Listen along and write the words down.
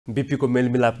बीपीको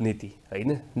मेलमिलाप नीति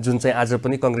हैन जुन चाहिँ आज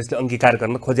पनि कांग्रेसले अंगीकार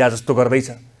गर्न खोजे जस्तो गर्दैछ।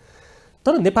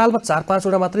 तर नेपालमा 4-5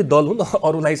 वटा मात्रै दल हुन्,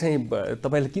 अरूलाई चाहिँ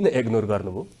तपाईले किन इग्नोर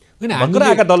गर्नुभयो? हैन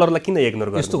भर्खरका दलहरुलाई किन इग्नोर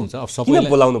गर्नु? यस्तो हुन्छ, अब सबैलाई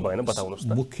बोलाउनु भएन बताउनुस्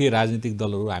त। मुख्य राजनीतिक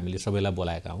दलहरु हामीले सबैलाई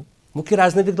बोलाएका हौं। मुख्य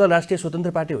राजनीतिक दल राष्ट्रिय स्वतन्त्र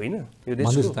पार्टी होइन यो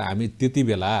देशको? भन्नुस् त हामी त्यति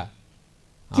बेला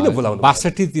किन बोलाउनु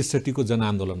 62-63 को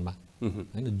जनआन्दोलनमा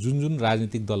हैन जुन जुन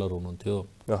राजनीतिक दलहरु हुनुहुन्थ्यो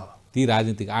ती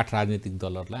राजनीतिक 8 राजनीतिक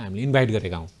दलहरुलाई हामीले इन्भाइट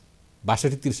गरेका हौं।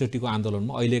 62-63 को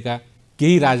आन्दोलनमा अहिलेका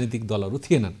केही राजनीतिक दलहरु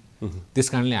थिएनन्,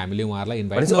 त्यसकारणले हामीले उहाँहरुलाई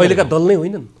इन्भाइट गरेका। अहिलेका दल नै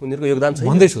होइनन्, उनीहरुको योगदान छैन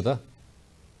भन्दै छु त।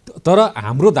 तर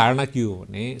हाम्रो धारणा के हो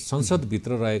भने संसद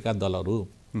भित्र रहेका दलहरु,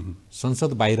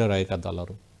 संसद बाहिर रहेका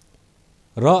दलहरु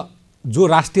र जो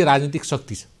राष्ट्रिय राजनीतिक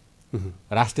शक्ति छ,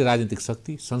 राष्ट्रिय राजनीतिक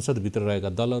शक्ति, संसद भित्र रहेका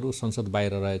दलहरु, संसद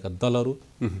बाहिर रहेका दलहरु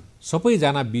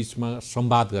सबैजना बीचमा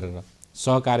संवाद गरेर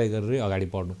सहकार्य गरेर अगाडि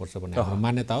बढ्नुपर्छ भन्ने हाम्रो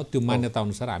मान्यता हो। त्यो मान्यता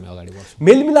अनुसार हामी अगाडि बढ्छौं।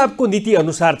 मेलमिलापको नीति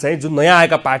अनुसार चाहिँ जुन नयाँ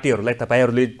आएका पार्टीहरुलाई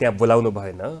तपाईहरुले त्यहाँ बोलाउनु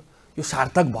भएन, यो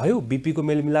सार्थक भयो? बीपीको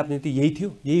मेलमिलाप नीति यही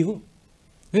थियो, यही हो?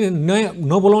 नयाँ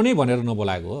नबोलाउने भनेर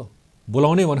नबोलाएको हो,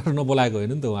 बोलाउने भनेर नबोलाएको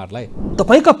होइन नि त उहाँहरुलाई।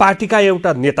 तपाईका पार्टीका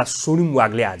एउटा नेता सोनिम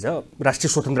वागले आज राष्ट्रिय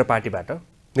स्वतन्त्र पार्टीबाट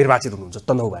निर्वाचित हुनुहुन्छ,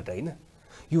 तनहुबाट हैन?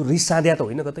 यो रिस साध्या त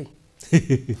होइन कतै?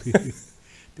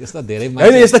 त्यस्ता धेरै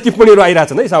हैन, यस्ता टिप्पणीहरु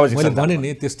आइराछन् है सामाजिक मैले भने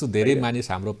नि त्यस्तो धेरै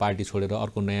मानिस हाम्रो पार्टी छोडेर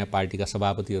अर्को नयाँ पार्टीका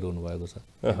सभापतिहरु हुनुभएको छ।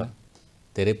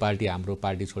 धेरै पार्टी हाम्रो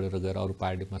पार्टी छोडेर गएर अरु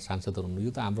पार्टीमा सांसदहरु हुनु,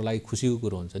 यो त हाम्रो लागि खुसीको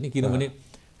कुरो हुन्छ नि, किनभने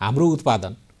हाम्रो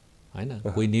उत्पादन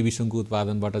हैन कोही नेभी संघको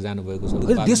उत्पादनबाट जानु भएको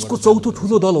छ। देशको चौथो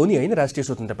ठूलो दल हो नि हैन राष्ट्रिय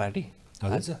स्वतन्त्र पार्टी?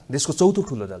 हजुर, देशको चौथो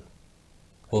ठूलो दल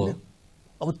हो।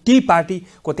 अब त्यही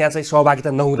पार्टीको त्यहाँ चाहिँ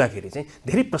सहभागिता नहुँदाखेरि चाहिँ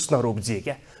धेरै प्रश्नहरु उब्जिए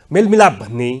क्या, मेलमिलाप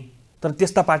भन्ने तर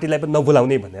त्यस्ता पार्टीलाई पनि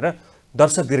नबोलाउने भनेर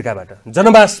दर्शक दीर्घबाट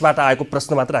जनमासबाट आएको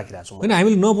प्रश्न मात्र राखिरहेको छु। हैन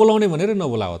हामीले नबोलाउने भनेर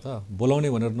नबोलाओ त, बोलाउने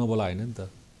भनेर नबोला हैन नि त।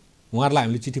 उहाँहरुलाई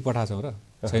हामीले चिठी पठाछौं र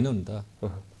छैनौ नि त।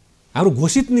 हाम्रो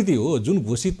घोषित नीति हो, जुन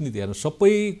घोषित नीति हेर्नु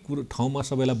सबै ठाउँमा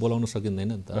सबैलाई बोलाउन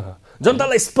सकिँदैन नि त।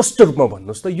 जनतालाई स्पष्ट रूपमा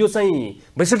भन्नुस् त, यो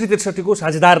चाहिँ 62-63 को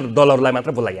साझेदार दलहरुलाई मात्र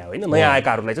बोलाइया होइन, नयाँ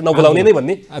आएकाहरुलाई चाहिँ नबोलाउने नै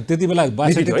भन्ने त्यति बेला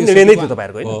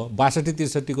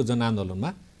 62-63 को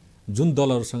जनआन्दोलनमा जुन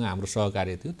दलहरुसँग हाम्रो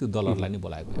सहकार्य थियो त्यो दलहरुलाई नै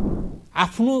बोलाएको हो।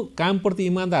 आफ्नो कामप्रति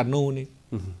इमानदार नहुने,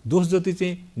 दोष जति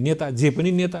चाहिँ नेता जे पनि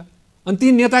नेता, अनि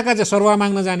ती नेताका चाहिँ सरुवा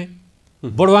माग्न जाने,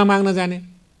 बढुवा माग्न जाने,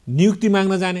 नियुक्ति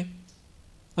माग्न जाने,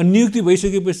 अनि नियुक्ति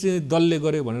भइसकेपछि दलले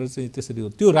गर्यो भनेर चाहिँ त्यसरी हो,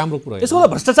 त्यो राम्रो कुरा हो। यसो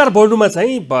भ्रष्टाचार बढ्नुमा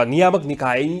चाहिँ नियामक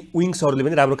निकाय विंग्सहरुले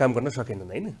पनि राम्रो काम गर्न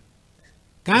सकेनन् हैन?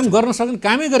 काम गर्न सकेन,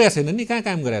 कामै गरेका छैनन् नि, कहाँ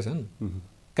काम गरेका छन्?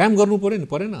 काम गर्नु पर्यो नि,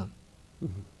 परेन?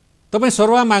 तपाई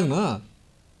सरुवा माग्न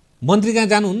मन्त्री कहाँ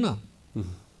जानुहुन्न?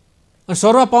 अनि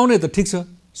सरुवा पाउने त ठिक छ,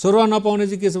 सरुवा नपाउने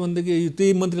चाहिँ के छ भनेदेखि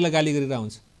त्यही मन्त्रीलाई गाली गरेर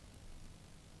हुन्छ।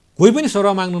 कोही पनि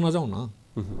सरुवा माग्न नजाउ न।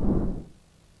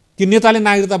 कि नेताले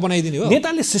नागरिकता बनाइदिने हो?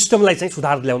 नेताले सिस्टमलाई चाहिँ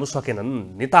सुधार ल्याउन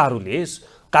सकेनन्, नेताहरूले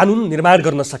कानुन निर्माण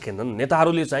गर्न सकेनन्,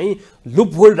 नेताहरूले चाहिँ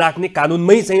लुपहोल राख्ने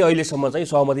कानुनमै चाहिँ अहिलेसम्म चाहिँ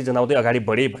सहमति जनाउँदै अगाडि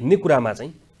बढे भन्ने कुरामा चाहिँ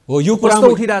हो, यो कुरामा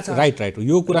उठिरहेछ। राइट हो,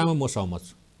 यो कुरामा म सहमत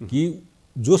छु कि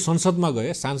जो संसदमा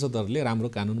गए सांसदहरूले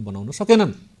राम्रो कानुन बनाउन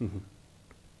सकेनन्।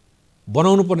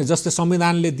 बनाउनु पर्ने जस्तै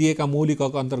संविधानले दिएका मौलिक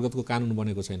हक अन्तर्गतको कानुन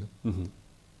बनेको छैन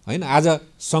हैन। आज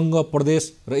संघ,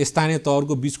 प्रदेश र स्थानीय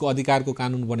तहको बीचको अधिकारको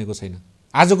कानुन बनेको छैन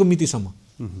आजको मितिसम्म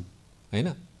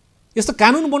हैन। यस्तो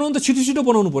कानुन बनाउनु त छिटो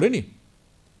बनाउनु पर्यो नि।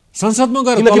 संसदमा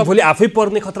गएर भोलि आफै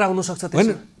पर्ने खतरा हुन सक्छ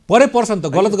हैन, परे पर्छ नि त,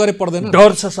 गलत गरे पर्दैन,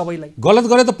 डर छ सबैलाई। गलत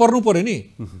गरे त पर्नु पर्यो नि।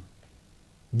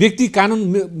 व्यक्ति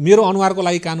कानुन मेरो अनुहारको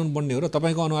लागि कानुन बन्ने हो र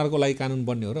तपाईको अनुहारको लागि कानुन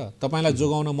बन्ने हो र तपाईलाई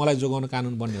जोगाउन मलाई जोगाउन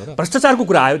कानुन बन्ने हो र। भ्रष्टाचारको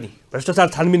कुरा आयो नि,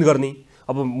 भ्रष्टाचार छानबिन गर्ने,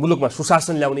 अब मुलुकमा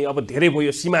सुशासन ल्याउने, अब धेरै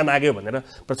भयो सीमा नाग्यो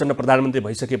भनेर प्रचण्ड प्रधानमन्त्री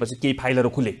भइसकेपछि केही फाइलहरु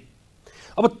खुले।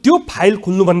 अब त्यो फाइल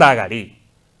खुल्नुभन्दा अगाडि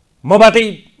मबाटै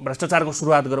भ्रष्टाचारको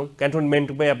सुरुवात गरौँ,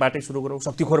 क्यान्टोनमेन्टबाटै सुरु गरौँ,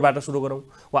 शक्तिखोरबाट सुरु गरौँ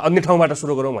वा अन्य ठाउँबाट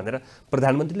सुरु गरौँ भनेर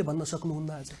प्रधानमन्त्रीले भन्न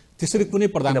सक्नुहुन्न आज? त्यसरी कुनै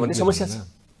प्रधानमन्त्री समस्या छ।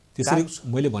 त्यसरी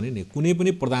मैले भने नि कुनै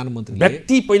पनि प्रधानमन्त्रीले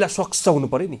व्यक्ति पहिला स्वच्छ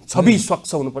हुनु पर्यो नि, छवि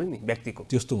स्वच्छ हुनु पर्यो नि व्यक्तिको।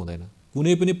 त्यस्तो हुँदैन।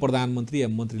 कुनै पनि प्रधानमन्त्री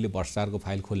या मन्त्रीले भ्रष्टाचारको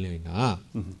फाइल खोल्ने होइन।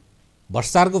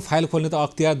 भ्रष्टाचारको फाइल खोल्ने त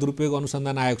अख्तियार दुरुपयोग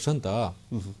अनुसन्धान आयोग छ नि त।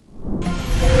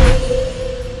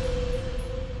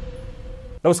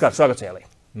 नमस्कार, स्वागत छ यहाँलाई।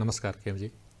 नमस्कार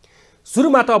खेमजी।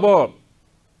 सुरुमा त अब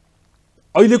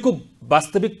अहिलेको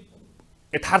वास्तविक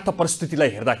यथार्थ परिस्थितिलाई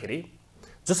हेर्दाखेरि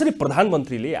जसरी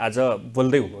प्रधानमन्त्रीले आज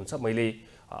बोल्दै हुनुहुन्छ,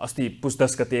 मैले अस्ति पुस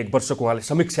 10 गते 1 वर्षको उहाँले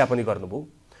समीक्षा पनि गर्नुभयो।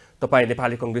 तपाईँ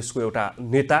नेपाली कांग्रेसको एउटा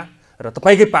नेता र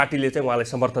तपाईँकै पार्टीले चाहिँ उहाँलाई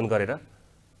समर्थन गरेर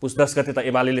पुस 10 गते त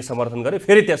एमालेले समर्थन गरे,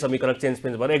 फेरि त्यहाँ समीकरण चेन्ज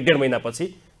भएर 1.5 महिनापछि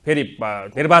फेरि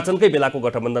निर्वाचनकै बेलाको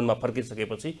गठबन्धनमा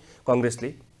फर्किसकेपछि कांग्रेसले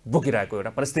बोकिरहेको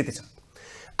एउटा परिस्थिति छ।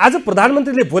 आज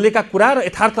प्रधानमन्त्रीले बोलेका कुरा र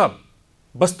यथार्थ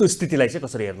वस्तुस्थितिलाई चाहिँ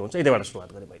कसरी हेर्नुहुन्छ यतिबाट सुरुवात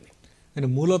गरेँ मैले। होइन,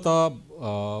 मूलत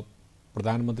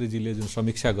प्रधानमन्त्रीजीले जुन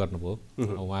समीक्षा गर्नुभयो,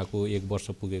 उहाँको 1 वर्ष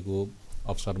पुगेको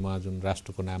अवसरमा जुन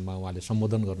राष्ट्रको नाममा उहाँले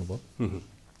सम्बोधन गर्नुभयो,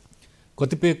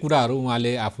 कतिपय कुराहरू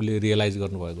उहाँले आफूले रियलाइज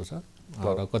गर्नुभएको छ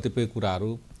र कतिपय कुराहरू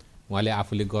उहाँले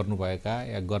आफूले गर्नुभएका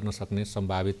या गर्न सक्ने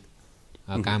सम्भावित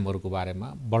कामहरूको बारेमा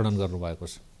वर्णन गर्नुभएको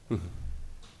छ।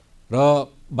 र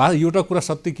एउटा कुरा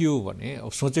सत्य के हो भने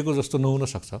अब सोचेको जस्तो नहुन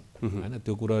सक्छ हैन,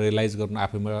 त्यो कुरा रियलाइज गर्नु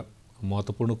आफैमा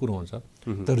महत्त्वपूर्ण कुरो हुन्छ।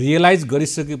 तर रियलाइज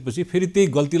गरिसकेपछि फेरि त्यही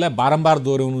गल्तीलाई बारम्बार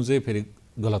दोहोऱ्याउनु चाहिँ फेरि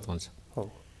गलत हुन्छ।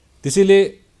 त्यसैले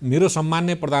मेरो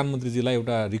सम्मान्य प्रधानमन्त्रीजीलाई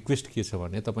एउटा रिक्वेस्ट के छ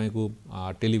भने तपाईको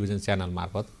टेलिभिजन च्यानल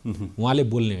मार्फत उहाँले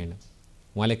बोल्ने होइन,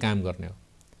 उहाँले काम गर्ने हो।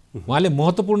 उहाँले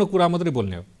महत्त्वपूर्ण कुरा मात्रै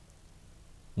बोल्ने हो।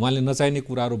 उहाँले नचाहिने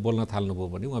कुराहरू बोल्न थाल्नुभयो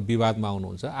भने उहाँ विवादमा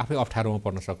आउनुहुन्छ, आफै अप्ठ्यारोमा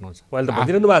पर्न सक्नुहुन्छ। उहाँले त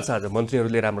भनिरहनु भएको छ आज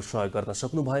मन्त्रीहरूले राम्रो सहयोग गर्न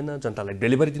सक्नु भएन, जनतालाई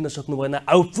डेलिभरी दिन सक्नु भएन,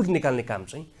 आउटपुट निकाल्ने काम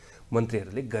चाहिँ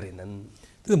मन्त्रीहरूले गरेनन्।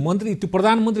 त्यो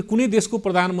प्रधानमन्त्री, कुनै देशको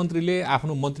प्रधानमन्त्रीले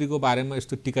आफ्नो मन्त्रीको बारेमा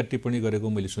यस्तो टिका टिप्पणी गरेको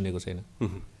मैले सुनेको छैन।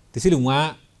 त्यसैले उहाँ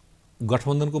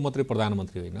गठबन्धनको मात्रै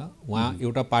प्रधानमन्त्री होइन, उहाँ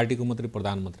एउटा पार्टीको मात्रै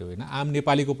प्रधानमन्त्री होइन, आम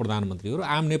नेपालीको प्रधानमन्त्री हो र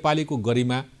आम नेपालीको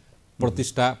गरिमा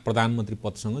प्रतिष्ठा प्रधानमन्त्री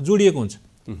पदसँग जोडिएको हुन्छ।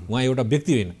 उहाँ एउटा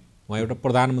व्यक्ति होइन, उहाँ एउटा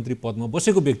प्रधानमन्त्री पदमा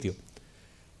बसेको व्यक्ति हो।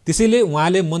 त्यसैले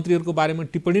उहाँले मन्त्रीहरूको बारेमा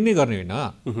टिप्पणी नै गर्ने होइन।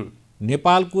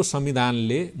 नेपालको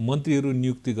संविधानले मन्त्रीहरू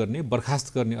नियुक्ति गर्ने,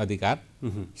 बर्खास्त गर्ने अधिकार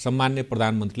सम्मान्य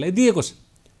प्रधानमन्त्रीलाई दिएको छ।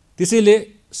 त्यसैले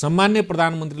सम्मान्य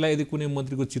प्रधानमन्त्रीलाई यदि कुनै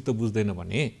मन्त्रीको चित्त बुझ्दैन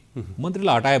भने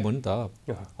मन्त्रीलाई हटायो भने त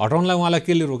हटाउनलाई उहाँलाई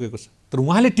केले रोकेको छ? तर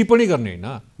उहाँले टिप्पणी गर्ने होइन।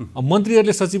 अब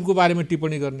मन्त्रीहरूले सचिवको बारेमा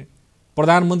टिप्पणी गर्ने,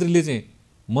 प्रधानमन्त्रीले चाहिँ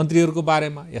मन्त्रीहरूको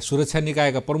बारेमा या सुरक्षा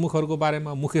निकायका प्रमुखहरूको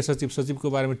बारेमा, मुख्य सचिवको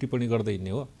बारेमा टिप्पणी गर्दै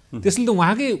हिँड्ने हो। त्यसले त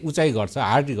उहाँकै उचाइ घट्छ,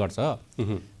 हार्टी घट्छ।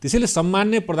 त्यसैले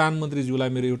सम्मान्य प्रधानमन्त्रीज्यूलाई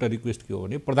मेरो एउटा रिक्वेस्ट के हो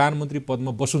भने प्रधानमन्त्री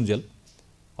पदमा बसुन्जेल,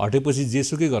 हटेपछि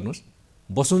जेसुकै गर्नुहोस्,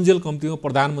 बसुन्जेल कम्तीमा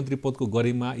प्रधानमन्त्री पदको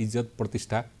गरिमा, इज्जत,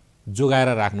 प्रतिष्ठा जोगाएर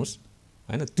राख्नुहोस्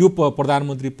हैन। त्यो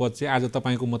प्रधानमन्त्री पद चाहिँ आज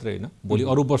तपाईँको मात्रै होइन, भोलि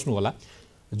अरू बस्नु होला।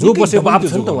 जो बसे दबाब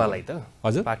छ नि त उहाँलाई त,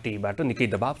 हजुर, पार्टीबाट निकै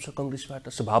दबाब छ, कांग्रेसबाट,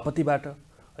 सभापतिबाट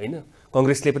हैन।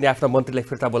 कांग्रेसले पनि आफ्ना मन्त्रीलाई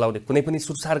फिर्ता बोलाउने कुनै पनि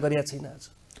सुरसार गरेका छैन। आज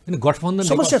हैन, गठबन्धन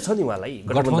समस्या छ नि उहाँलाई।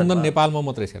 गठबन्धन नेपालमा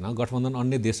मात्रै छैन, गठबन्धन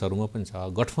अन्य देशहरूमा पनि छ।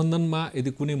 गठबन्धनमा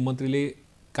यदि कुनै मन्त्रीले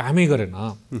कामै गरेन,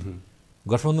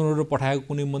 गठबन्धनबाट पठाएको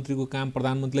कुनै मन्त्रीको काम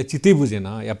प्रधानमन्त्रीलाई चित्तै बुझेन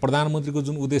या प्रधानमन्त्रीको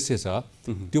जुन उद्देश्य छ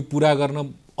त्यो पुरा गर्न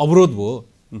अवरोध भयो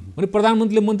भने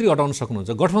प्रधानमन्त्रीले मन्त्री हटाउन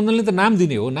सक्नुहुन्छ। गठबन्धनले त नाम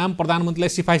दिने हो, नाम प्रधानमन्त्रीलाई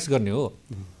सिफारिस गर्ने हो,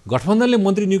 गठबन्धनले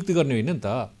मन्त्री नियुक्ति गर्ने होइन नि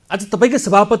त। आज तपाईँकै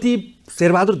सभापति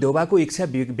शेरबहादुर देउबाको इच्छा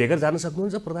बेगर जान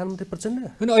सक्नुहुन्छ प्रधानमन्त्री प्रचण्ड?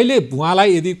 होइन, अहिले उहाँलाई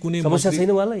यदि कुनै समस्या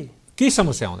छैन, उहाँलाई केही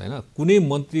समस्या हुँदैन। कुनै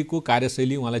मन्त्रीको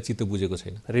कार्यशैली उहाँलाई चित्त बुझेको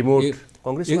छैन। रिमोट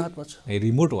कांग्रेसको हातमा छ,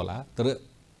 रिमोट होला, तर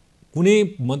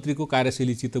कुनै मन्त्रीको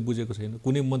कार्यशैली चित्त बुझेको छैन।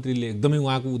 कुनै मन्त्रीले एकदमै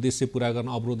उहाँको उद्देश्य पुरा गर्न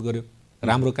अवरोध गर्यो,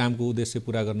 राम्रो कामको उद्देश्य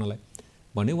पुरा गर्नलाई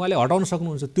भने उहाँले हटाउन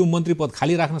सक्नुहुन्छ। त्यो मन्त्री पद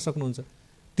खाली राख्न सक्नुहुन्छ।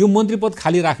 त्यो मन्त्री पद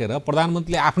खाली राखेर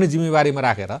प्रधानमन्त्रीले आफ्नै जिम्मेवारीमा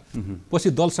राखेर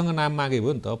पछि दलसँग नाम मागे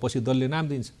भयो नि त, पछि दलले नाम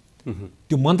दिन्छ।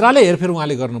 त्यो मन्त्रालय हेरफेर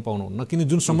उहाँले गर्न पाउनुहुन्न, किन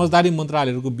जुन समझदारी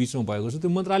मन्त्रालयहरूको बिचमा भएको छ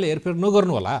त्यो मन्त्रालय हेरफेर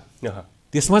नगर्नु होला।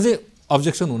 त्यसमा चाहिँ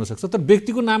अब्जेक्सन हुनसक्छ, तर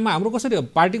व्यक्तिको नाममा हाम्रो कसरी,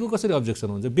 पार्टीको कसरी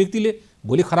अब्जेक्सन हुन्छ? व्यक्तिले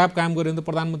भोलि खराब काम गर्यो भने त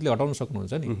प्रधानमन्त्रीले हटाउन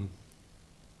सक्नुहुन्छ नि।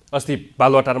 अस्ति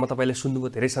बालुवाटारमा तपाईँले सुन्नुभयो,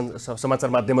 धेरै समाचार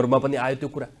माध्यमहरूमा पनि आयो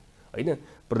त्यो कुरा हैन।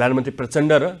 प्रधानमन्त्री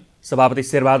प्रचण्ड र सभापति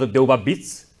शेरबहादुर देउबा बीच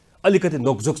अलिकति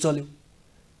नोकझोक चल्यो।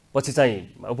 पछि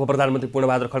चाहिँ उप प्रधानमन्त्री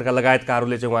पूर्णबहादुर खड्का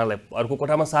लगायतकाहरूले चाहिँ उहाँलाई अर्को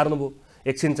कोठामा सार्नुभयो।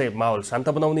 एकछिन चाहिँ माहौल शान्त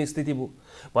बनाउने स्थिति भयो।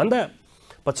 भन्दा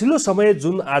पछिल्लो समय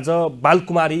जुन आज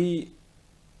बालकुमारी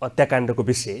हत्याकाण्डको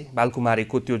विषय,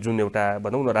 बालकुमारीको त्यो जुन एउटा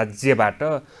भनौँ न राज्यबाट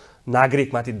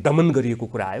नागरिकमाथि दमन गरिएको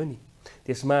कुरा आयो नि,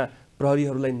 त्यसमा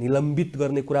प्रहरीहरूलाई निलम्बित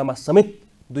गर्ने कुरामा समेत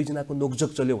दुईजनाको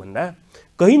नोकझोक चल्यो भन्दा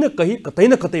कहीँ न कहीँ, कतै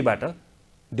न कतैबाट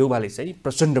देउबाले चाहिँ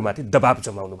प्रचण्डमाथि दबाब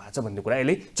जमाउनु भएको छ भन्ने कुरा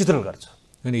यसले चित्रण गर्छ।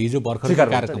 होइन, हिजो भर्खरको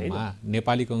कार्यक्रममा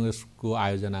नेपाली कांग्रेसको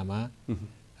आयोजनामा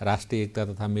राष्ट्रिय एकता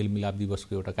तथा मेलमिलाप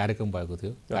दिवसको एउटा कार्यक्रम भएको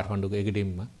थियो काठमाडौँको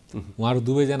एकाडेमीमा। उहाँहरू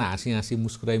दुवैजना हाँसी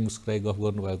मुस्कुराई गफ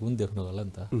गर्नुभएको पनि देख्नु होला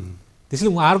नि त।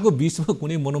 त्यसैले उहाँहरूको बिचमा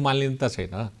कुनै मनोमालिन्यता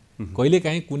छैन।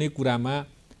 कहिलेकाहीँ कुनै कुरामा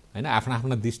हैन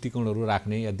आफ्ना दृष्टिकोणहरू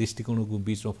राख्ने या दृष्टिकोणको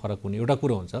बिचमा फरक हुने एउटा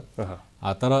कुरो हुन्छ,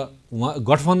 तर उहाँ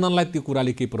गठबन्धनलाई त्यो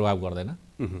कुराले केही प्रभाव गर्दैन।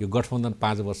 यो गठबन्धन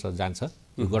 5 वर्ष जान्छ,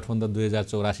 यो गठबन्धन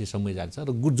 2084 सम्मै जान्छ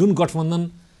र जुन गठबन्धन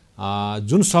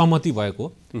जुन सहमति भएको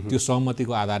त्यो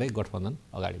सहमतिको आधारै गठबन्धन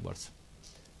अगाडि बढ्छ।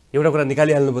 एउटा कुरा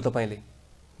निकालिहाल्नुभयो तपाईँले,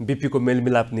 बिपीको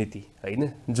मेलमिलाप नीति हैन,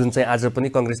 जुन चाहिँ आज पनि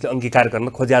कांग्रेसले अंगीकार गर्न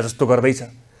खोजे जस्तो गर्दैछ।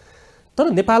 तर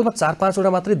नेपालमा 4-5 वटा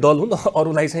मात्रै दल हुन्,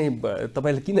 अरूलाई चाहिँ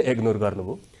तपाईँले किन इग्नोर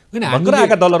गर्नुभयो? हैन, भर्खर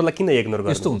आएका दलहरूलाई किन इग्नोर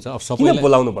गर्नुभयो? यस्तो हुन्छ, अब सबैलाई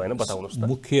बोलाउनु भएन बताउनुहोस् त।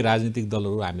 मुख्य राजनीतिक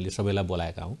दलहरू हामीले सबैलाई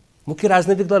बोलाएका हौँ। मुख्य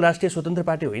राजनैतिक दल राष्ट्रिय स्वतन्त्र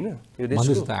पार्टी होइन यो देशको?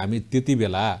 भन्नुहोस् त हामी त्यति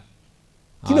बेला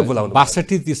किन बोलाउनु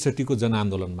 62-63 को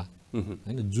जनआन्दोलनमा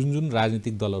हैन जुन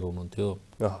राजनीतिक दलहरू हुनुहुन्थ्यो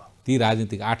ती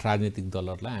राजनीतिक 8 राजनीतिक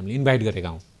दलहरूलाई हामीले इन्भाइट गरेका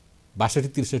हौं।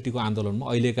 62-63 को आन्दोलनमा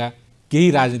अहिलेका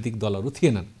केही राजनीतिक दलहरू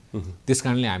थिएनन्,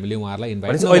 त्यसकारणले हामीले उहाँहरूलाई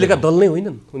इन्भाइट गरेका। अहिलेका दल नै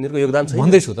होइनन्, उनीहरूको योगदान छैन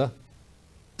भन्दैछु त।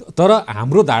 तर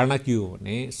हाम्रो धारणा के हो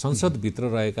भने संसदभित्र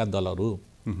रहेका दलहरू,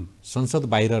 संसद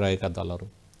बाहिर रहेका दलहरू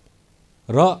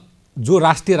र जो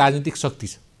राष्ट्रिय राजनीतिक शक्ति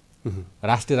छ,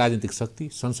 राष्ट्रिय राजनीतिक शक्ति,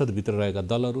 संसदभित्र रहेका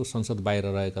दलहरू, संसद बाहिर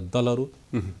रहेका दलहरू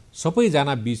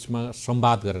सबैजना बीचमा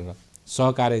संवाद गरेर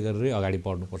सहकार्य गरेर अगाडि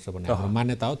बढ्नुपर्छ भन्ने हाम्रो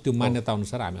मान्यता हो। त्यो मान्यता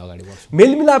अनुसार हामी अगाडि बढ्छौँ।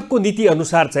 मेलमिलापको नीति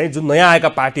अनुसार चाहिँ जुन नयाँ आएका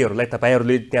पार्टीहरूलाई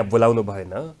तपाईहरूले त्यहाँ बोलाउनु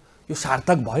भएन, यो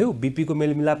सार्थक भयो? बीपीको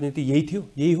मेलमिलाप नीति यही थियो,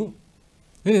 यही हो?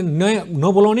 नयाँ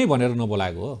नबोलाउने भनेर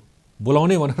नबोलाएको हो,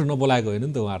 बोलाउने भनेर नबोलाएको होइन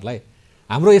नि त उहाँहरूलाई।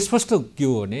 हाम्रो स्पष्ट के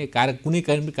हो भने कुनै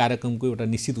कार्यक्रमको एउटा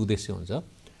निश्चित उद्देश्य हुन्छ।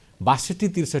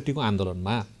 62-63 को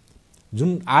आन्दोलनमा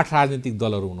जुन 8 राजनीतिक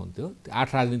दलहरू हुनुहुन्थ्यो, त्यो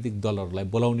 8 राजनीतिक दलहरूलाई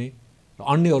बोलाउने र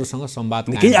अन्यहरूसँग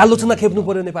संवाद केही आलोचना खेप्नु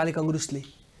पर्यो नेपाली कांग्रेसले।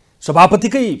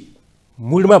 सभापतिकै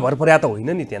मुडमा भर पर्या त होइन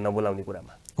नि त्यहाँ नबोलाउने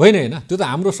कुरामा? होइन होइन, त्यो त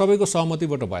हाम्रो सबैको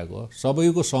सहमतिबाट भएको हो।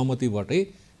 सबैको सहमतिबाटै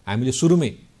हामीले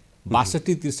सुरुमै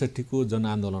 62-63 को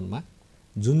जनआन्दोलनमा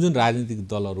जुन राजनीतिक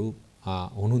दलहरू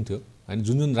हुनुहुन्थ्यो हैन,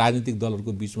 जुन राजनीतिक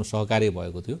दलहरूको बीचमा सहकार्य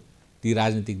भएको थियो, ती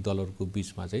राजनीतिक दलहरूको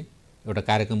बीचमा चाहिँ एउटा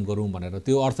कार्यक्रम गरौँ भनेर।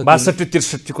 त्यो अर्थ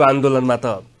 62-63 को आन्दोलनमा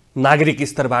त नागरिक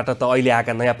स्तरबाट त अहिले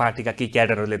आएका नयाँ पार्टीका केही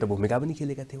क्याडरहरूले त भूमिका पनि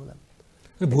खेलेका थिए होला।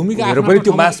 भूमिका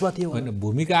त्यो मासमा थियो होइन,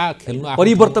 भूमिका खेल्नु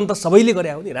परिवर्तन त सबैले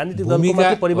गरे हो नि, राजनीतिक दलको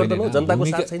मात्रै परिवर्तन हो, जनताको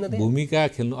साथ छैन त्यहाँ। भूमिका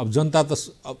खेल्नु अब जनता त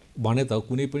भने त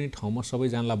कुनै पनि ठाउँमा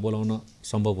सबैजनालाई बोलाउन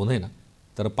सम्भव हुँदैन,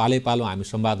 तर पालो हामी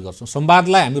संवाद गर्छौँ,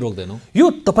 संवादलाई हामी रोक्दैनौँ।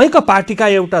 यो तपाईँका पार्टीका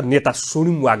एउटा नेता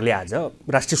सोनिम वागले आज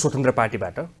राष्ट्रिय स्वतन्त्र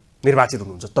पार्टीबाट निर्वाचित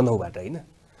हुनुहुन्छ, तनहुबाट होइन?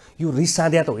 यो रिस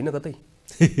साध्या त होइन कतै?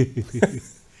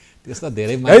 त्यस्ता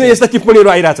धेरै होइन, यस्ता टिप्पणीहरू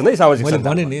आइरहेछन् है सामाजिक। मैले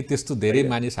भने नि त्यस्तो धेरै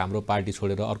मानिस हाम्रो पार्टी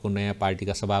छोडेर अर्को नयाँ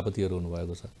पार्टीका सभापतिहरू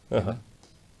हुनुभएको छ।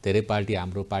 धेरै पार्टी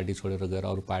हाम्रो पार्टी छोडेर गएर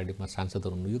अरू पार्टीमा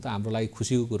सांसदहरू हुनु, यो त हाम्रो लागि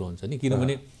खुसीको कुरो हुन्छ नि।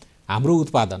 किनभने हाम्रो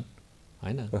उत्पादन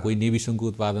हैन, कोही नेभी सङ्घको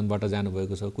उत्पादनबाट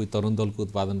जानुभएको छ, कोही तरुण दलको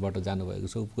उत्पादनबाट जानुभएको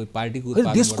छ, कोही पार्टीको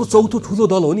उत्पादन। देशको चौथो ठुलो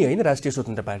दल हो नि होइन राष्ट्रिय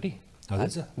स्वतन्त्र पार्टी?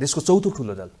 देशको चौथो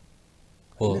ठुलो दल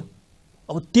हो।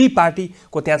 अब त्यही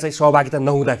पार्टीको त्यहाँ चाहिँ सहभागिता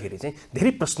नहुँदाखेरि चाहिँ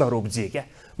धेरै प्रश्नहरू उब्जिए क्या,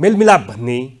 मेलमिलाप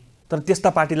भन्ने, तर त्यस्ता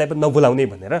पार्टीलाई पनि नबोलाउने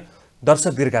भनेर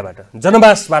दर्शक दीर्घाबाट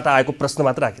जनमासबाट आएको प्रश्न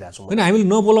मात्र राखिरहेको छौँ। होइन, हामीले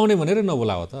नबोलाउने भनेर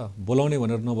नबोलाओ त, बोलाउने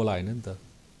भनेर नबोला होइन नि त।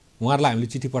 उहाँहरूलाई हामीले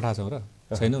चिठी पठाएको छौँ र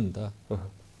छैनौँ नि त।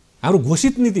 हाम्रो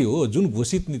घोषित नीति हो, जुन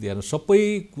घोषित नीति हेर्नु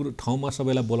सबै ठाउँमा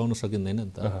सबैलाई बोलाउन सकिँदैन नि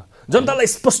त। जनतालाई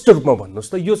स्पष्ट रूपमा भन्नुहोस्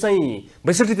त, यो चाहिँ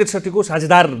 62-63 को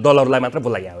साझेदार दलहरूलाई मात्र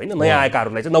बोलाइया होइन, नयाँ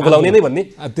आएकाहरूलाई चाहिँ नबोलाउने नै भन्ने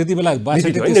त्यति बेला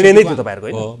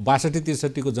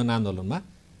 62-63 को जनआन्दोलनमा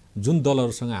जुन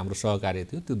दलहरूसँग हाम्रो सहकार्य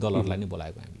थियो त्यो दलहरूलाई नै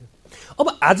बोलाएको हामीले। अब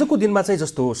आजको दिनमा चाहिँ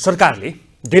जस्तो सरकारले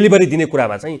डेलिभरी दिने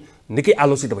कुरामा चाहिँ निकै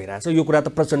आलोचित भइरहेछ। यो कुरा त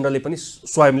प्रचण्डले पनि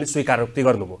स्वयंले स्वीकारोक्ति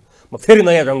गर्नुभयो, म फेरि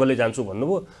नयाँ जङ्गलले जान्छु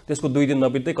भन्नुभयो। त्यसको 2 दिन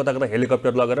नबित्दै कता कता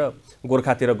हेलिकप्टर लगेर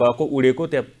गोर्खातिर गएको, उडेको,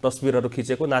 त्यहाँ तस्बिरहरू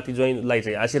खिचेको, नाति ज्वाइँलाई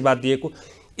चाहिँ आशीर्वाद दिएको,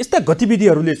 यस्ता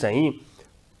गतिविधिहरूले चाहिँ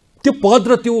त्यो पद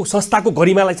र त्यो संस्थाको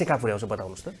गरिमालाई चाहिँ कहाँ पुर्याउँछ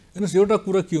बताउनुहोस् त। हेर्नुहोस्, एउटा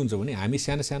कुरा के हुन्छ भने हामी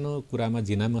सानो सानो कुरामा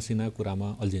झिना मसिना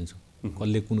कुरामा अल्झिन्छौँ।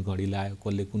 कसले कुन घडी लायो,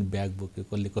 कसले कुन ब्याग बोक्यो,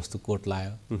 कसले कस्तो कोट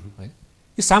लायो, है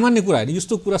यो सामान्य कुरा होइन।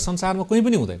 यस्तो कुरा संसारमा कहीँ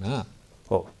पनि हुँदैन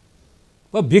हो।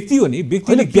 अब व्यक्ति हो नि,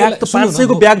 व्यक्तिले ब्याग त 500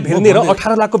 को ब्याग भेट्ने र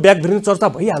 18 लाख को ब्याग भेट्ने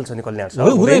चर्चा भइहाल्छ नि कल्याण सर,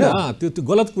 हुँदैन? त्यो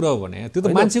गलत कुरा हो भने त्यो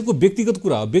त मान्छेको व्यक्तिगत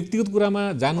कुरा हो। व्यक्तिगत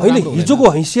कुरामा जानु होइन,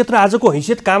 हिजोको हैसियत र आजको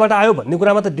हैसियत कहाँबाट आयो भन्ने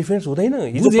कुरामा त डिफरेन्स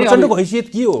हुँदैन। हिजो प्रचण्डको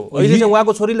हैसियत के हो, अहिले चाहिँ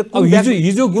उहाँको छोरीले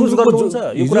हिजो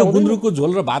गुन्द्रुकको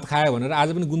झोल र भात खायो भनेर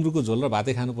आज पनि गुन्द्रुकको झोल र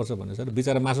भातै खानुपर्छ भने सर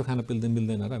बिचरा मासु खान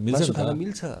मिल्दैन र? मिल्छ,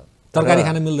 तरकारी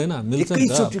खान मिल्दैन? मिल्छ नि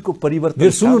त। परिवर्तन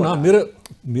सुन्नु न,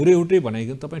 मेरो एउटै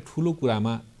भनाइकन तपाईँ ठुलो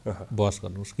कुरामा बहस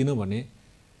गर्नुहोस्। किनभने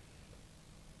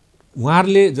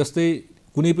उहाँहरूले जस्तै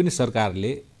कुनै पनि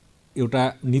सरकारले एउटा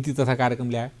नीति तथा कार्यक्रम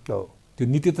ल्यायो, त्यो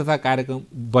नीति तथा कार्यक्रम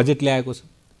बजेट ल्याएको छ,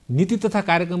 नीति तथा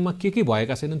कार्यक्रममा के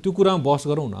भएका छैनन् त्यो कुरामा बहस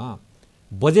गरौँ न।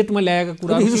 बजेटमा ल्याएका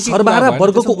कुरा सरबारा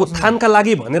वर्गको उत्थानका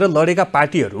लागि भनेर लडेका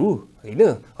पार्टीहरू होइन,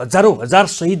 हजारौँ हजार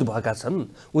शहीद भएका छन्,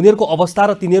 उनीहरूको अवस्था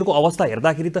र तिनीहरूको अवस्था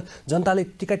हेर्दाखेरि त जनताले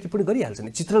टीका टिप्पणी गरिहाल्छ नि,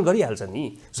 चित्रण गरिहाल्छ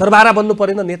नि। सरबारा बन्नु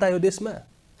परेन नेता यो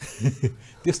देशमा?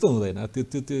 त्यस्तो हुँदैन।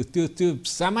 त्यो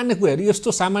सामान्य कुराहरू,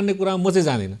 यस्तो सामान्य कुरामा म चाहिँ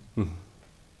जाँदिनँ।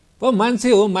 अब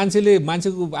मान्छे हो,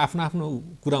 मान्छेको आफ्नो आफ्नो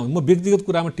कुरा हो। म व्यक्तिगत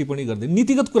कुरामा टिप्पणी गर्दैन,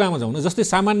 नीतिगत कुरामा जाउँ न। जस्तै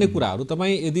सामान्य कुराहरू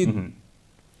तपाईँ यदि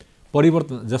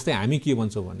परिवर्तन, जस्तै हामी के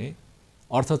भन्छौँ भने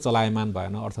अर्थ चलायमान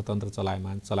भएन, अर्थतन्त्र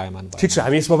चलायमान भएन। ठिक छ,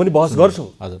 हामी यसमा पनि बहस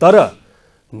गर्छौँ, तर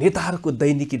नेताहरूको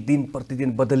दैनिकी दिन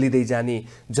प्रतिदिन बदलिँदै जाने,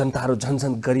 जनताहरू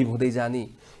झन्झन गरिब हुँदै जाने,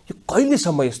 यो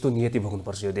कहिलेसम्म यस्तो नियति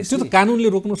भोग्नुपर्छ यो देश? त्यो त कानुनले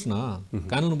रोक्नुहोस् न,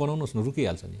 कानुन बनाउनुहोस् न,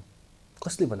 रुकिहाल्छ नि।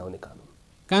 कसले बनाउने कानुन?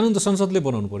 कानुन त संसदले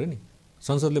बनाउनु पर्यो नि।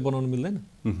 संसदले बनाउनु मिल्दैन?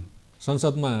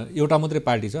 संसदमा एउटा मात्रै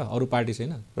पार्टी छ, अरू पार्टी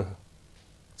छैन?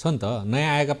 छ नि त।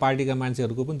 नयाँ आएका पार्टीका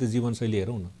मान्छेहरूको पनि त्यो जीवनशैली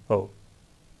हेरौँ न। हो,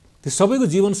 त्यो सबैको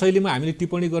जीवनशैलीमा हामीले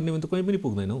टिप्पणी गर्ने भने त कहीँ पनि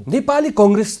पुग्दैनौँ। नेपाली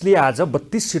कङ्ग्रेसले आज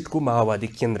 32 सिटको माओवादी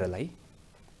केन्द्रलाई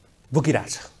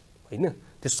बोकिरहेछ होइन?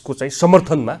 त्यसको चाहिँ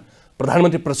समर्थनमा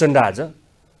प्रधानमन्त्री प्रचण्ड आज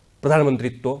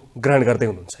प्रधानमन्त्रीत्व ग्रहण गर्दै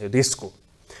हुनुहुन्छ यो देशको।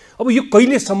 अब यो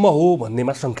कहिलेसम्म हो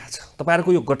भन्नेमा शङ्का छ।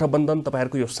 तपाईँहरूको यो गठबन्धन,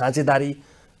 तपाईँहरूको यो साझेदारी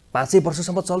 5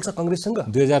 वर्षसम्म चल्छ कङ्ग्रेससँग?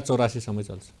 2084 सम्मै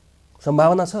चल्छ।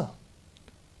 सम्भावना छ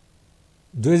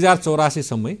 2084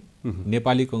 सम्मै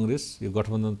नेपाली कङ्ग्रेस यो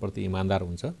गठबन्धनप्रति इमान्दार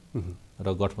हुन्छ र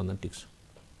गठबन्धन टिक्छ।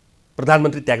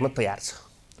 प्रधानमन्त्री त्याग्न तयार छ?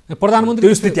 प्रधानमन्त्री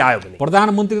त्यो स्थिति आयो भने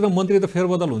प्रधानमन्त्री र मन्त्री त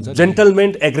फेरबदल हुन्छ।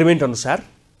 जेन्टलमेन एग्रिमेन्ट अनुसार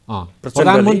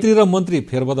प्रधानमन्त्री र मन्त्री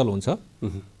फेरबदल हुन्छ।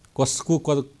 कसको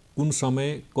कुन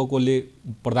समय कसले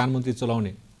प्रधानमन्त्री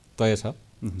चलाउने तय छ,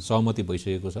 सहमति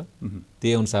भइसकेको छ,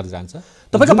 त्यही अनुसार जान्छ।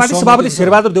 तपाईँको पार्टी सभापति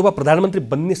शेरबहादुर देउवा प्रधानमन्त्री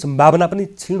बन्ने सम्भावना पनि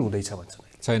क्षीण हुँदैछ भन्छ?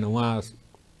 छैन, उहाँ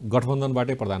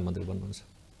गठबन्धनबाटै प्रधानमन्त्री बन्नुहुन्छ,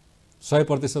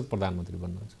 100% प्रधानमन्त्री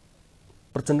बन्नुहुन्छ।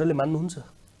 प्रचण्डले मान्नुहुन्छ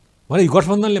भने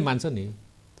गठबन्धनले मान्छ नि।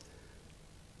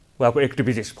 उहाँको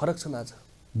एक्टिभिटिज फरक छन् आज।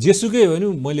 जेसुकै हो नि,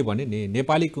 मैले भने नि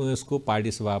नेपाली कङ्ग्रेसको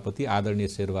पार्टी सभापति आदरणीय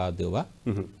शेरबहादुर देउवा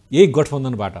यही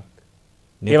गठबन्धनबाट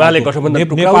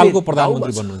नेपालको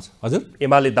प्रधानमन्त्री बन्नुहुन्छ। हजुर,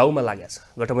 एमाले दाउमा लागेको छ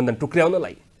गठबन्धन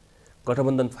टुक्र्याउनलाई,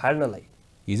 गठबन्धन फाड्नलाई,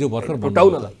 हिजो भर्खर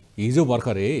फुटाउनलाई। हिजो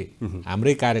भर्खर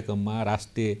हाम्रै कार्यक्रममा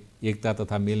राष्ट्रिय एकता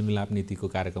तथा मेलमिलाप नीतिको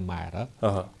कार्यक्रममा आएर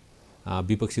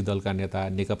विपक्षी दलका नेता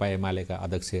नेकपा एमालेका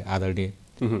अध्यक्ष आदरणीय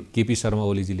केपी शर्मा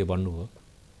ओलीजीले भन्नुभयो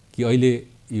कि अहिले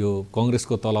यो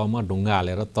कङ्ग्रेसको तलमा ढुङ्गा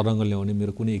हालेर तरङ्ग ल्याउने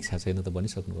मेरो कुनै इच्छा छैन त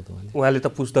भनिसक्नुभयो त उहाँले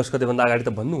त पुस 10 गतेभन्दा अगाडि त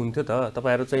भन्नुहुन्थ्यो त,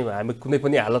 तपाईँहरू चाहिँ हामी कुनै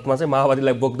पनि हालतमा चाहिँ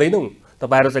माओवादीलाई बोक्दैनौँ,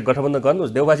 तपाईँहरू चाहिँ गठबन्धन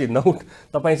गर्नुहोस्, देउबाजी नउठ,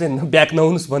 तपाईँ चाहिँ ब्याक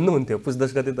नहुनुहोस् भन्नुहुन्थ्यो। पुस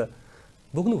 10 गते त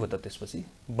बोक्नुभयो त, त्यसपछि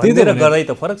भनेर गराइ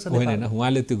त फरक छ। होइन,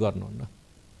 उहाँले त्यो गर्नुहुन्न।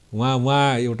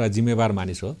 उहाँ एउटा जिम्मेवार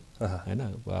मानिस हो होइन,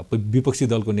 विपक्षी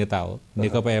दलको नेता हो,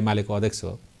 नेकपा एमालेको अध्यक्ष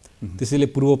हो, त्यसैले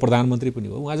पूर्व प्रधानमन्त्री पनि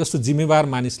हो। उहाँ जस्तो जिम्मेवार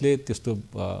मानिसले त्यस्तो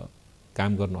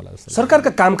काम गर्नु होला जस्तो।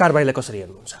 सरकारका काम कारबाहीलाई कसरी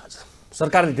हेर्नुहुन्छ आज?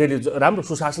 सरकारले राम्रो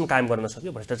सुशासन कायम गर्न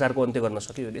सक्यो, भ्रष्टाचारको अन्त्य गर्न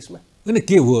सक्यो यो देशमा? होइन,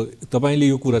 के हो तपाईँले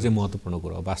यो कुरा चाहिँ महत्त्वपूर्ण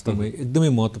कुरा हो, वास्तवमै एकदमै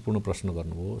महत्त्वपूर्ण प्रश्न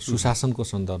गर्नुभयो। सुशासनको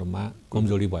सन्दर्भमा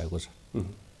कमजोरी भएको छ,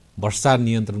 भ्रष्टाचार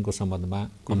नियन्त्रणको सम्बन्धमा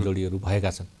कमजोरीहरू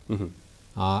भएका छन्,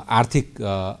 आर्थिक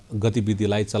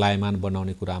गतिविधिलाई चलायमान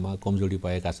बनाउने कुरामा कमजोरी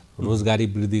भएका छन्, रोजगारी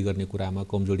वृद्धि गर्ने कुरामा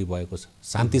कमजोरी भएको छ,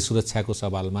 शान्ति सुरक्षाको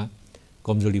सवालमा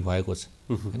कमजोरी भएको छ।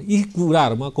 यी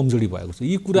कुराहरूमा कमजोरी भएको छ।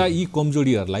 यी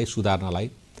कमजोरीहरूलाई सुधार्नलाई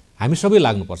हामी सबै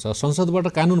लाग्नुपर्छ।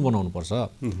 संसदबाट कानुन बनाउनुपर्छ।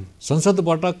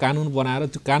 संसदबाट कानुन बनाएर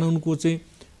त्यो कानुनको चाहिँ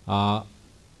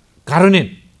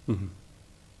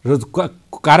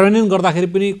कार्यान्वयन गर्दाखेरि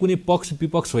पनि कुनै पक्ष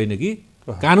विपक्ष होइन कि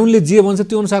कानुनले जे भन्छ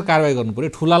त्यो अनुसार कारवाही गर्नु पर्यो।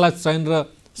 ठुलालाई चयन र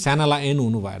सानालाई ऐन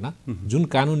हुनु भएन। जुन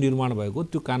कानुन निर्माण भएको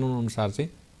त्यो कानुन अनुसार चाहिँ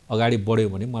अगाडि बढ्यो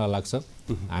भने मलाई लाग्छ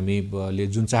हामीले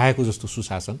जुन चाहेको जस्तो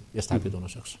सुशासन स्थापित हुन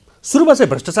सक्छ। सुरुमा चाहिँ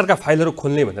भ्रष्टाचारका फाइलहरू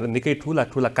खोल्ने भनेर निकै ठुला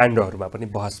ठुला काण्डहरूमा पनि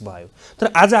बहस भयो,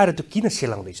 तर आज आएर त्यो किन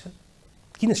सेलाउँदैछ?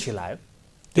 किन सेलायो?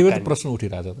 त्यही भएर प्रश्न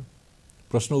उठिरहेछ त।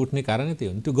 प्रश्न उठ्ने कारणै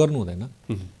त्यही हो नि, त्यो गर्नु हुँदैन।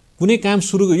 कुनै काम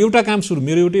सुरु, एउटा काम सुरु,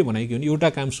 मेरो एउटै भनाइ के हो नि, एउटा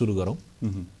काम सुरु गरौँ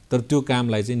तर त्यो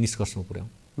कामलाई चाहिँ निष्कर्षमा पुर्याउँ।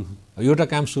 एउटा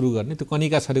काम सुरु गर्ने त्यो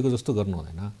कनिका छरेको जस्तो गर्नु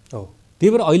हुँदैन। त्यही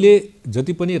भएर अहिले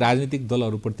जति पनि राजनीतिक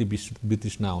दलहरूप्रति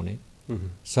वितृष्णा आउने,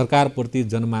 सरकारप्रति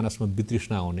जनमानसमा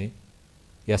वितृष्णा आउने,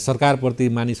 या सरकारप्रति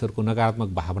मानिसहरूको नकारात्मक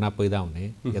भावना पैदा हुने,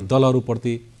 या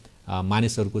दलहरूप्रति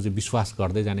मानिसहरूको चाहिँ विश्वास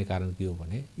घट्दै जाने कारण के हो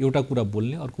भने एउटा कुरा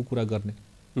बोल्ने, अर्को कुरा गर्ने,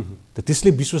 त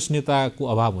त्यसले विश्वसनीयताको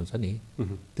अभाव हुन्छ नि।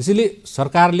 त्यसैले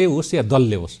सरकारले होस् या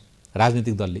दलले होस्,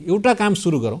 राजनीतिक दलले एउटा काम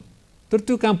सुरु गरौँ तर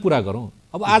त्यो काम पुरा गरौँ।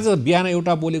 अब आज बिहान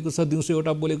एउटा बोलेको छ, दिउँसो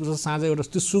एउटा बोलेको छ, साँझ एउटा,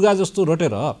 त्यो सुगा जस्तो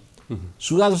रोटेर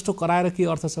सुगा जस्तो कराएर के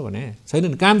अर्थ छ भने छैन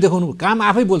नि। काम देखाउनु, काम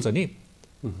आफै बोल्छ नि,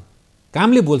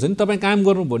 कामले बोल्छ नि। तपाईँ काम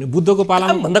गर्नुभयो भने बुद्धको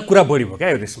पालामा भन्दा कुरा बढी भयो क्या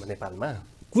यो देशमा, नेपालमा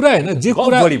कुरा होइन, जे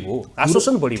कुरा बढी भयो,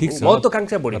 आश्वासन बढी भयो,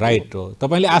 महत्त्वाकांक्षा बढी। राइट हो,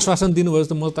 तपाईँले आश्वासन दिनुभयो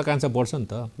त महत्त्वाकांक्षा बढ्छ नि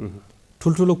त।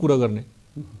 ठुल्ठुलो कुरा गर्ने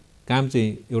काम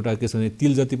चाहिँ एउटा के छ भने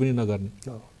तिल जति पनि नगर्ने।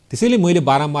 त्यसैले मैले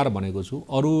बारम्बार भनेको छु,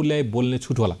 अरूलाई बोल्ने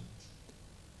छुट होला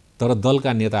तर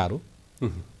दलका नेताहरू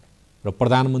र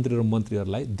प्रधानमन्त्री र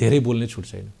मन्त्रीहरूलाई धेरै बोल्ने छुट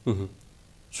छैन।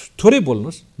 थोरै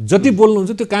बोल्नुहोस्, जति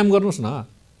बोल्नुहुन्छ त्यो काम गर्नुहोस् न।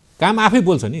 काम आफै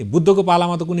बोल्छ नि। बुद्धको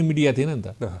पालामा त कुनै मिडिया थिएन नि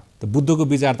त बुद्धको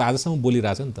विचार त आजसम्म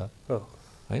बोलिरहेछ नि त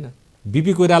होइन।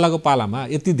 बिपी कोइरालाको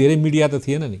पालामा यति धेरै मिडिया त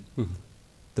थिएन नि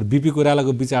तर बिपी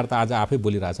कोइरालाको विचार त आज आफै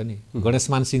बोलिरहेछ नि।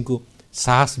 गणेशमान सिंहको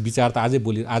साहस विचार त आज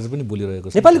पनि बोलिरहेको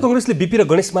छ। नेपाली कांग्रेसले बिपी र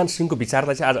गणेशमान सिंहको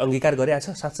विचारलाई चाहिँ आज अंगीकार गरेछ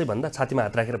साँच्चै भन्दा, छातीमा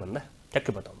हात राखेर भन्दा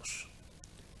ट्याक्कै बताउनुहोस्।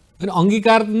 हैन,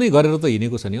 अंगीकार नै गरेर त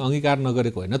हिँडेको छ नि, अंगीकार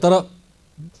नगरेको होइन। तर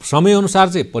समयअनुसार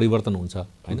चाहिँ परिवर्तन हुन्छ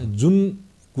हैन। जुन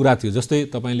कुरा थियो,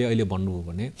 जस्तै तपाईँले अहिले भन्नुभयो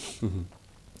भने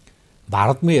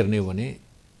भारतमै हेर्ने हो भने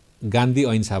गान्धी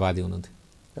अहिंसावादी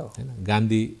हुनुहुन्थ्यो हैन।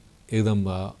 गान्धी एकदम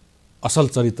असल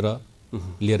चरित्र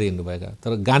लिएर हिँड्नुभएका,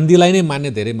 तर गान्धीलाई नै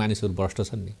मान्ने धेरै मानिसहरू भ्रष्ट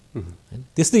छन् नि हैन।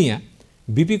 त्यस्तै यहाँ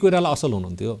बिपी कोइराला असल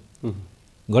हुनुहुन्थ्यो,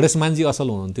 गणेशमानजी असल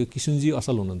हुनुहुन्थ्यो, किशुनजी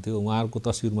असल हुनुहुन्थ्यो। उहाँहरूको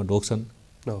तस्विरमा ढोक्छन्,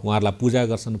 उहाँहरूलाई पूजा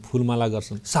गर्छन्, फुलमाला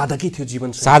गर्छन्। सादगी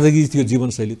थियो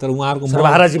जीवनशैली, तर उहाँहरूको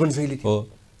जीवनशैली हो।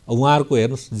 उहाँहरूको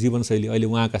हेर्नुहोस् जीवनशैली, अहिले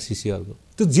उहाँका शिष्यहरूको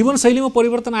त्यो जीवनशैलीमा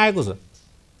परिवर्तन आएको छ,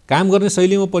 काम गर्ने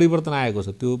शैलीमा परिवर्तन आएको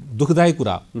छ। त्यो दुःखदायी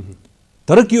कुरा हो।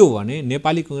 तर के हो भने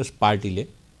नेपाली कांग्रेस पार्टीले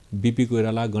बिपी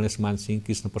कोइराला, गणेशमान सिंह,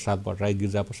 कृष्ण प्रसाद भट्टराई,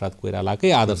 गिरिजा प्रसाद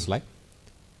कोइरालाकै आदर्शलाई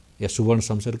या सुवर्ण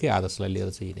शमशेरकै आदर्शलाई लिएर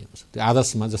चाहिँ हिँडेको छ। त्यो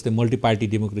आदर्शमा जस्तै मल्टी पार्टी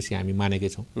डेमोक्रेसी हामी मानेकै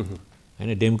छौँ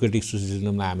हैन, डेमोक्रेटिक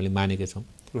सोसियलिजमलाई हामीले मानेकै छौँ,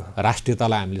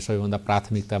 राष्ट्रियतालाई हामीले सबैभन्दा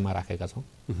प्राथमिकतामा राखेका छौँ।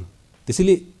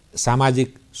 त्यसैले सामाजिक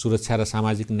सुरक्षा र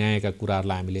सामाजिक न्यायका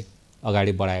कुराहरूलाई हामीले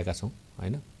अगाडि बढाएका छौँ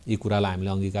हैन। यी कुरालाई हामीले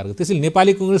अंगीकार गर्छौँ। त्यसैले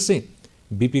नेपाली कांग्रेस चाहिँ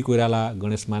बिपी कोइराला,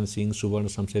 गणेशमान सिंह, सुवर्ण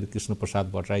शमशेर, कृष्ण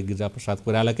प्रसाद भट्टराई, गिरिजा प्रसाद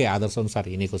कोइरालाकै आदर्श अनुसार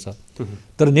हिँडेको छ।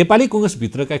 तर नेपाली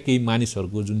कांग्रेसभित्रका केही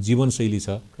मानिसहरूको जुन जीवनशैली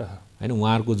छ हैन,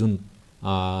 उहाँहरूको जुन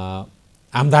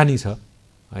आम्दानी छ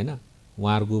हैन,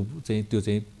 उहाँहरूको चाहिँ त्यो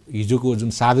चाहिँ हिजोको जुन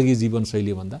सादगी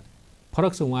जीवनशैली भन्दा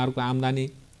फरक छ। उहाँहरूको आम्दानी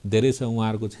धेरै छ,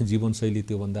 उहाँहरूको चाहिँ जीवनशैली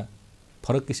त्योभन्दा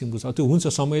फरक किसिमको छ। त्यो हुन्छ,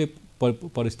 समय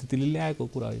परिस्थितिले ल्याएको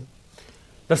कुरा हो।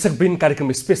 दर्शकवृन्द,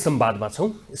 कार्यक्रम स्पेस संवादमा छौँ।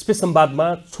 स्पेस संवादमा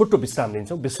छोटो विश्राम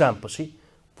लिन्छौँ। विश्रामपछि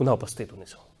पुनः उपस्थित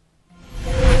हुनेछौँ।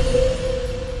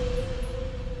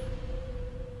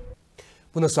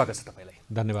 पुनः स्वागत छ तपाईँलाई।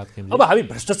 धन्यवाद। अब हामी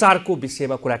भ्रष्टाचारको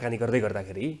विषयमा कुराकानी गर्दै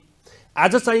गर्दाखेरि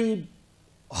आज चाहिँ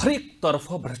हरेक तर्फ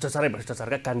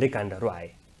भ्रष्टाचारका काण्डहरू आए।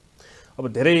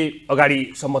 अब धेरै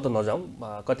अगाडिसम्म त नजाउँ,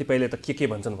 कतिपयले त के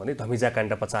भन्छन् भने धमिजा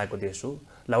काण्ड पचाएको देश हो,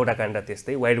 लाउडा काण्ड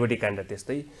त्यस्तै, वाइडबडी काण्ड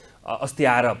त्यस्तै, अस्ति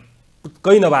आएर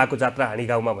कहीँ नभएको जात्रा हाँडी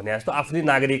गाउँमा भने जस्तो आफ्नै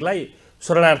नागरिकलाई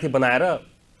शरणार्थी बनाएर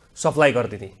सप्लाई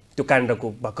गरिदिने त्यो काण्डको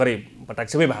भर्खरै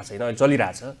पटाक्षमै भएको छैन, अहिले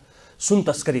चलिरहेछ। सुन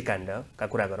तस्करी काण्डका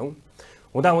कुरा गरौँ,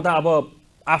 हुँदा अब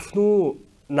आफ्नो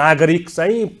नागरिक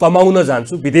चाहिँ कमाउन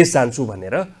जान्छु, विदेश जान्छु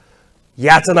भनेर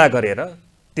याचना गरेर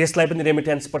त्यसलाई पनि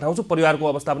रेमिट्यान्स पठाउँछु, परिवारको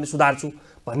अवस्था पनि सुधार्छु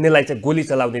भन्नेलाई चाहिँ गोली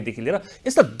चलाउनेदेखि लिएर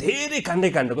यस्ता धेरै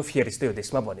काण्डको फियरिस्तै यो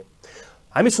देशमा बन्यो।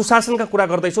 हामी सुशासनका कुरा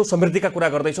गर्दैछौँ, समृद्धिका कुरा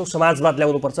गर्दैछौँ, समाजवाद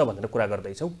ल्याउनुपर्छ भनेर कुरा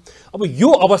गर्दैछौँ। अब यो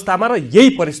अवस्थामा र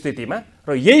यही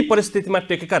परिस्थितिमा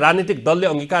टेकेका राजनीतिक दलले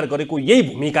अंगीकार गरेको यही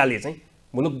भूमिकाले चाहिँ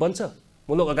मुलुक बन्छ,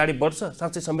 मुलुक अगाडि बढ्छ,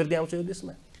 साँच्चै समृद्धि आउँछ यो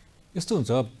देशमा। यस्तो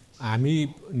हुन्छ, हामी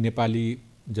नेपाली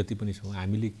जति पनि छौँ,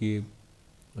 हामीले के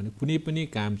भने कुनै पनि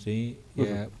काम चाहिँ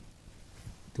या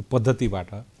त्यो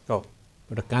पद्धतिबाट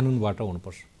एउटा कानुनबाट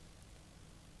हुनुपर्छ।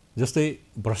 जस्तै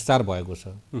भ्रष्टाचार भएको छ,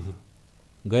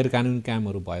 गैर कानुनी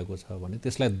कामहरू भएको छ भने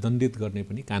त्यसलाई दण्डित गर्ने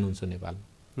पनि कानुन छ नेपालमा।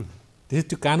 त्यसै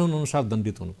त्यो कानुन अनुसार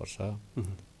दण्डित हुनुपर्छ।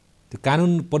 त्यो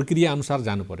कानुन प्रक्रिया अनुसार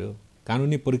जानु पर्यो,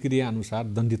 कानुनी प्रक्रिया अनुसार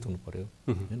दण्डित हुनु पर्यो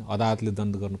हैन। अदालतले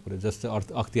दण्ड गर्नु पर्यो। जस्तै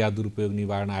अख्तियार दुरुपयोग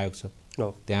निवारण आयोग छ,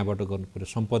 त्यहाँबाट गर्नु पर्यो।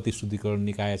 सम्पत्ति शुद्धिकरण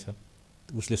निकाय छ,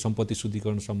 उसले सम्पत्ति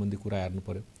शुद्धिकरण सम्बन्धी कुरा हेर्नु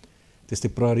पर्यो। त्यस्तै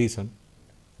प्रहरी छन्,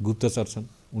 गुप्तचर छन्,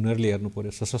 उनीहरूले हेर्नु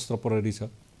पर्यो। सशस्त्र प्रहरी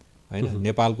छ हैन,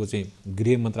 नेपालको चाहिँ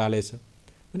गृह मन्त्रालय छ।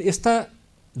 अनि यस्ता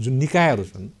जुन निकायहरू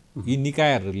छन्, यी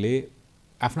निकायहरूले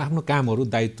आफ्नो आफ्नो कामहरू,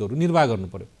 दायित्वहरू निर्वाह गर्नु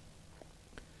पर्यो।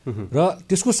 र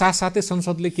त्यसको साथसाथै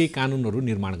संसदले केही कानुनहरू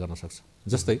निर्माण गर्न सक्छ।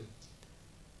 जस्तै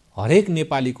हरेक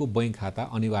नेपालीको बैंक खाता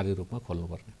अनिवार्य रूपमा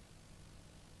खोल्नुपर्ने।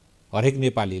 हरेक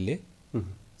नेपालीले,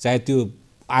 चाहे त्यो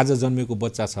आज जन्मेको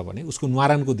बच्चा छ भने उसको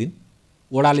न्वारानको दिन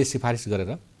ओडाले सिफारिस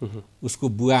गरेर उसको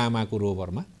बुवा आमाको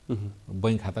रोभरमा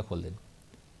बैंक खाता खोल्दैन।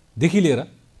 देखि लिएर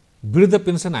वृद्ध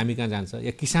पेन्सन हामी कहाँ जान्छ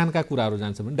या किसानका कुराहरू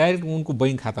जान्छ भने डाइरेक्ट उनको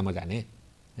बैंक खातामा जाने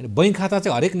हैन। बैंक खाता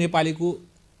चाहिँ हरेक नेपालीको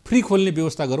फ्री खोल्ने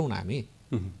व्यवस्था गरौँ न हामी।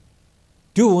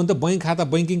 त्यो हो भने त बैंक खाता,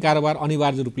 बैंकिङ कारोबार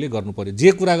अनिवार्य रूपले गर्नु पर्यो।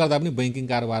 जे कुरा गर्दा पनि बैंकिङ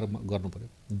कारोबार गर्नु पर्यो।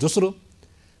 दोस्रो,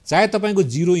 चाहे तपाईँको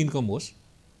 0 इन्कम होस्,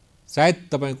 चाहे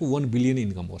तपाईँको 1 बिलियन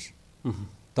इन्कम होस्,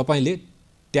 तपाईँले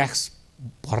ट्याक्स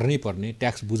भर्नै पर्ने,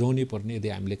 ट्याक्स बुझाउनै पर्ने। यदि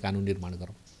हामीले कानुन निर्माण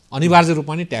गरौँ, अनिवार्य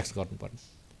रूपमा नै ट्याक्स गर्नुपर्ने,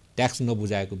 ट्याक्स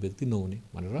नबुझाएको व्यक्ति नहुने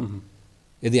भनेर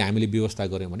यदि हामीले व्यवस्था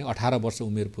गऱ्यौँ भने 18 वर्ष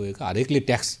उमेर पुगेका हरेकले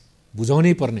ट्याक्स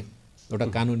बुझाउनै पर्ने एउटा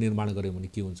कानुन निर्माण गऱ्यौँ भने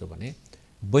के हुन्छ भने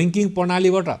बैंकिङ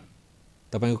प्रणालीबाट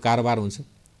तपाईँको कारोबार हुन्छ।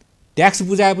 ट्याक्स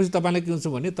बुझाएपछि तपाईँलाई के हुन्छ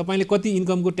भने तपाईँले कति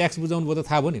इन्कमको ट्याक्स बुझाउनु भयो त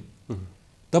थाहा भयो नि।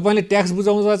 तपाईँले ट्याक्स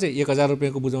बुझाउँदा चाहिँ 1000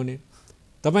 रुपियाँको बुझाउने,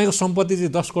 तपाईँको सम्पत्ति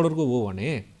चाहिँ 10 करोडको हो भने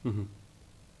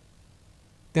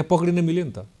त्यहाँ पक्रिन मिल्यो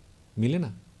नि त, मिलेन।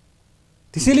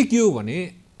 त्यसैले के हो भने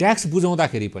ट्याक्स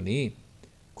बुझाउँदाखेरि पनि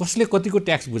कसले कतिको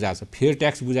ट्याक्स बुझाएको छ, फेयर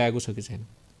ट्याक्स बुझाएको छ कि छैन,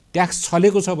 ट्याक्स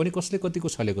छलेको छ भने कसले कतिको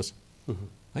छलेको छ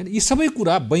हैन, यी सबै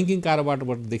कुरा बैंकिङ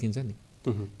कारोबारबाट देखिन्छ नि।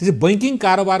 त्यसै बैंकिङ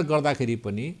कारोबार गर्दाखेरि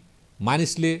पनि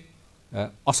मानिसले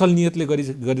असल नियतले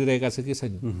गरिरहेका छ कि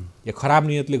छैन, या खराब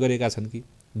नियतले गरेका छन् कि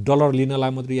डलर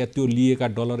लिनलाई मात्रै, या त्यो लिएका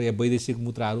डलर या वैदेशिक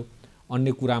मुद्राहरू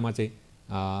अन्य कुरामा चाहिँ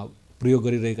प्रयोग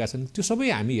गरिरहेका छन्, त्यो सबै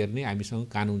हामी हेर्ने, हामीसँग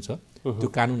कानुन छ, त्यो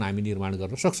कानुन हामी निर्माण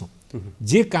गर्न सक्छौँ।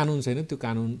 जे कानुन छैन त्यो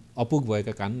कानुन अपुग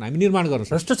भएका कानुन हामी निर्माण गर्न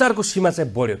सक्छौँ। भ्रष्टाचारको सीमा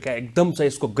चाहिँ बढ्यो क्या, एकदम चाहिँ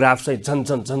यसको ग्राफ चाहिँ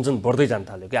झन बढ्दै जान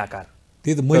थाल्यो क्या आकार।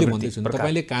 त्यही त मैले भन्दैछु नि,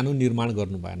 तपाईँले कानुन निर्माण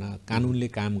गर्नु भएन, कानुनले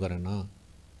काम गरेन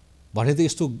भने त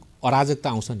यस्तो अराजकता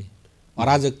आउँछ नि।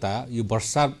 अराजकता यो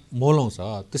भ्रष्टाचार मौलाउँछ।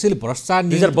 त्यसैले भ्रष्टाचार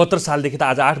 2072 सालदेखि त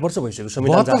आज 8 वर्ष भइसक्यो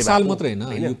संविधान जारी 72 साल मात्रै होइन,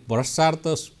 यो भ्रष्टाचार त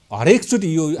हरेकचोटि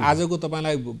यो आजको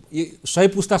तपाईँलाई 100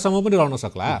 पुस्तासम्म पनि रहन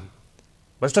सक्ला।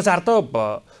 भ्रष्टाचार त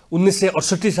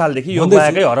 1968 सालदेखि यो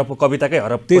मायाकै हरफ कविताकै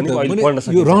हरफ पनि अहिले पढ्न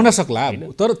सकिन्छ, यो रहन सक्ला।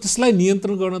 तर त्यसलाई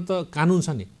नियन्त्रण गर्न त कानुन छ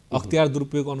नि, अख्तियार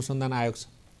दुरुपयोग अनुसन्धान आयोग छ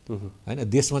हैन,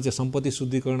 देशमा चाहिँ सम्पत्ति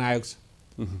शुद्धिकरण आयोग छ,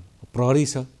 प्रहरी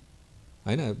छ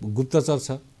हैन, गुप्तचर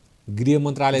छ, गृह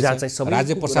मन्त्रालय छ,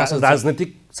 राज्य प्रशासन, राजनीतिक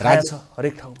छाया छ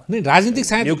हरेक ठाउँमा। नै राजनीतिक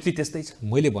छाया नियुक्ति त्यस्तै छ।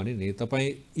 मैले भने नि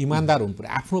तपाईँ इमान्दार हुनु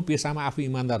पर्यो, आफ्नो पेसामा आफू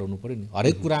इमान्दार हुनु पर्यो नि।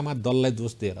 हरेक कुरामा दललाई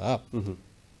दोष दिएर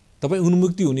तपाईँ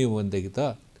उन्मुक्ति हुने हो भनेदेखि त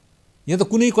यहाँ त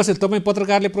कुनै कसै तपाईँ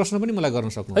पत्रकारले प्रश्न पनि मलाई गर्न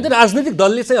सक्नु होइन। राजनीतिक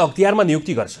दलले चाहिँ अख्तियारमा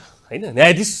नियुक्ति गर्छ होइन,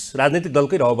 न्यायाधीश राजनीतिक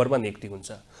दलकै रहबरमा नियुक्ति हुन्छ,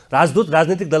 राजदूत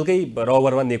राजनीतिक दलकै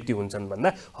रहबरमा नियुक्ति हुन्छन् भन्दा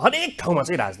हरेक ठाउँमा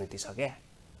चाहिँ राजनीति छ क्या।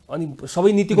 अनि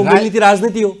सबै नीतिको मूल नीति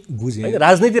राजनीति हो। बुझेँ,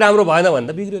 राजनीति राम्रो भएन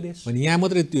भन्दा बिग्रियो देश। अनि यहाँ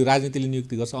मात्रै त्यो राजनीतिले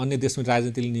नियुक्ति गर्छ, अन्य देशमा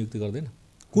राजनीतिले नियुक्ति गर्दैन।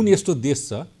 कुन यस्तो देश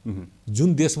छ जुन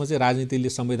देशमा चाहिँ राजनीतिले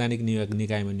संवैधानिक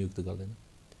निकायमा नियुक्ति गर्दैन?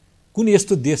 कुन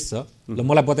यस्तो देश छ ल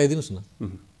मलाई बताइदिनुहोस् न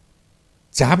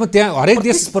जहाँ त्यहाँ हरेक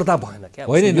देश स्पर्धा भएन क्या?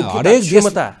 होइन, हरेक देश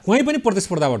कहीँ पनि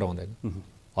प्रतिस्पर्धाबाट हुँदैन।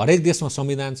 हरेक देशमा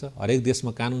संविधान छ, हरेक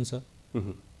देशमा कानुन छ।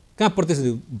 कहाँ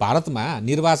भारतमा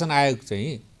निर्वाचन आयोग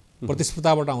चाहिँ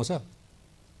प्रतिस्पर्धाबाट आउँछ?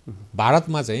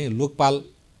 भारतमा चाहिँ लोकपाल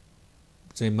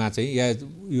चाहिँ मा चाहिँ या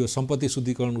यो सम्पत्ति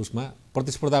शुद्धिकरण उसमा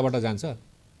प्रतिस्पर्धाबाट जान्छ?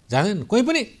 जाँदैन कहीँ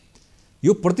पनि।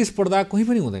 यो प्रतिस्पर्धा कहीँ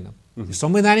पनि हुँदैन।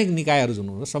 संवैधानिक निकायहरू जुन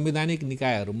हो, संवैधानिक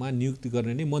निकायहरूमा नियुक्ति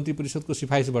गर्ने नै मन्त्री परिषदको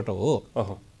सिफारिसबाट हो।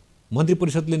 मन्त्री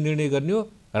परिषदले निर्णय गर्ने हो,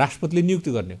 राष्ट्रपतिले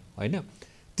नियुक्ति गर्ने हो होइन।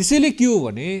 त्यसैले के हो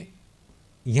भने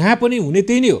यहाँ पनि हुने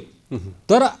त्यही नै हो,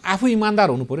 तर आफू इमान्दार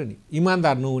हुनु पर्यो नि।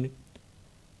 इमान्दार नहुने,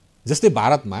 जस्तै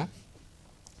भारतमा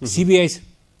सिबिआई छ,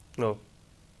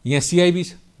 यहाँ सिआइबी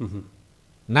छ,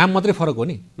 नाम मात्रै फरक हो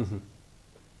नि।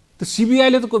 त्यो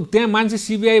सिबिआईले त त्यहाँ मान्छे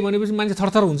सिबिआई भनेपछि मान्छे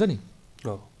थरथर हुन्छ नि,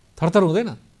 थरथर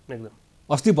हुँदैन?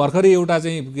 अस्ति भर्खरै एउटा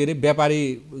चाहिँ के अरे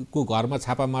व्यापारीको घरमा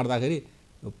छापा मार्दाखेरि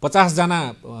 50 जना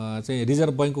चाहिँ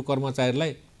रिजर्भ बैङ्कको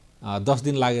कर्मचारीलाई 10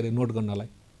 दिन लाग्यो अरे नोट गर्नलाई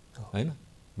होइन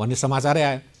भन्ने समाचारै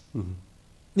आयो।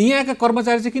 यहाँका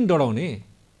कर्मचारी चाहिँ किन डराउने?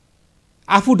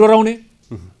 आफू डराउने,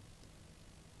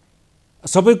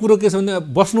 सबै कुरो के छ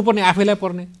भने बस्नुपर्ने आफैलाई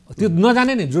पर्ने। त्यो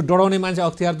नजाने नि, जो डराउने मान्छे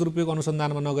अख्तियार दुरुपयोग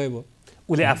अनुसन्धानमा नगए भयो,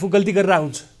 उसले आफू गल्ती गरेर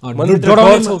आउँछ।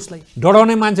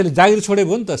 डराउने मान्छेले जागिर छोडे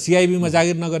भयो नि त। सिआइबीमा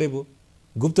जागिर नगरे भयो,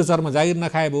 गुप्तचरमा जागिर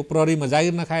नखाए भयो, प्रहरीमा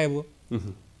जागिर नखाए भयो,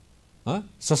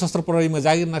 सशस्त्र प्रहरीमा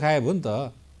जागिर नखाए भयो नि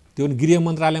त। त्यो गृह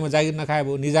मन्त्रालयमा जागिर नखाए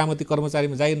भयो, निजामती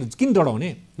कर्मचारीमा जागिर किन डराउने?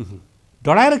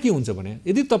 डराएर के हुन्छ भने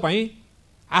यदि तपाईँ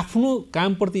आफ्नो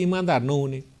कामप्रति इमान्दार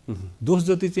नहुने, दोष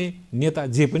जति चाहिँ नेता,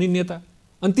 जे पनि नेता,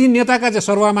 अनि ती नेताका चाहिँ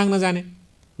सरुवा माग्न जाने,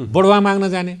 बढुवा माग्न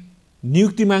जाने,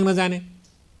 नियुक्ति माग्न जाने,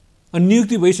 अनि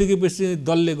नियुक्ति भइसकेपछि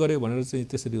दलले गर्यो भनेर चाहिँ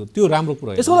त्यसरी हो, त्यो राम्रो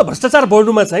कुरा हो। यसो भ्रष्टाचार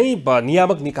बढ्नुमा चाहिँ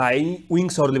नियामक निकाय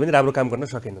विङ्सहरूले पनि राम्रो काम गर्न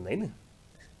सकेनन् होइन?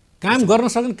 काम गर्न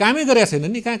सकेन, कामै गरेका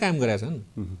छैनन् नि। कहाँ काम गरेका छन्?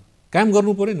 काम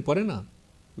गर्नु पर्यो नि, परेन?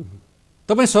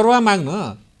 तपाईँ सरुवा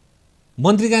माग्न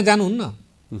मन्त्री कहाँ जानुहुन्न?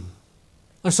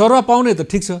 अनि सरुवा पाउने त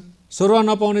ठिक छ, सरुवा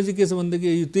नपाउने चाहिँ के छ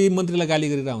भनेदेखि त्यही मन्त्रीलाई गाली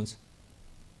गरेर आउँछ।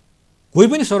 कोही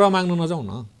पनि सरुवा माग्न नजाउँ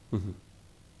न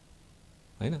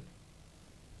होइन?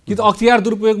 कि त अख्तियार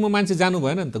दुरुपयोगमा मान्छे जानु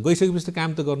भएन नि त, गइसकेपछि त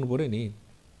काम त गर्नु पर्यो नि।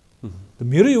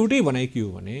 मेरो एउटै भनाइ के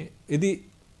हो भने यदि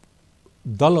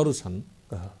दलहरू छन्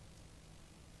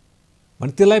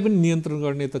भने त्यसलाई पनि नियन्त्रण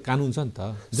गर्ने त कानुन छ नि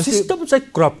त। सिस्टम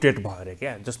चाहिँ करप्टेड भयो अरे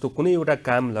क्या। जस्तो कुनै एउटा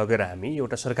काम लगेर हामी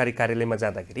एउटा सरकारी कार्यालयमा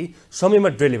जाँदाखेरि समयमा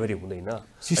डेलिभरी हुँदैन,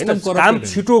 सिस्टम काम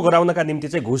छिटो गराउनका निम्ति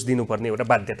चाहिँ घुस दिनुपर्ने एउटा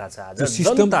बाध्यता छ। आज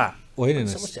सिस्टम होइन,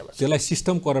 त्यसलाई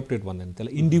सिस्टम करप्टेड भन्दैन,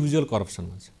 त्यसलाई इन्डिभिजुअल करप्सन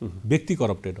भन्छ। व्यक्ति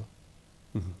करप्टेड हो,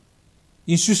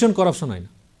 इन्स्टिट्युसन करप्सन होइन।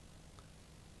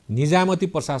 निजामती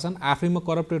प्रशासन आफैमा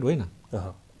करप्टेड होइन,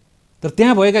 तर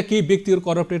त्यहाँ भएका केही व्यक्तिहरू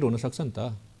करप्टेड हुन सक्छ नि त।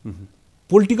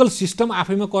 पोलिटिकल सिस्टम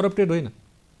आफैमा करप्टेड होइन,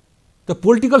 त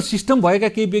पोलिटिकल सिस्टम भएका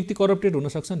केही व्यक्ति करप्टेड हुन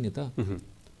सक्छन् नि त।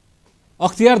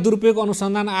 अख्तियार दुरुपयोग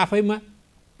अनुसन्धान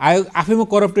आफैमा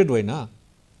करप्टेड होइन,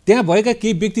 त्यहाँ भएका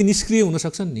केही व्यक्ति निष्क्रिय हुन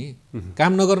सक्छन् नि,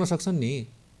 काम नगर्न सक्छन् नि,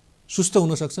 सुस्त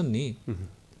हुन सक्छन् नि।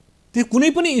 त्यो कुनै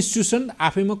पनि इन्स्टिट्युसन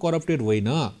आफैमा करप्टेड होइन,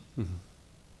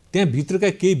 त्यहाँ भित्रका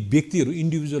केही व्यक्तिहरू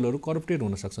इन्डिभिजुअलहरू करप्टेड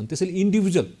हुन सक्छन्। त्यसैले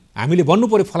इन्डिभिजुअल हामीले भन्नु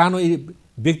पर्यो फलानो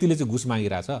व्यक्तिले चाहिँ घुस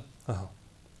मागिरहेछ,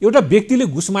 एउटा व्यक्तिले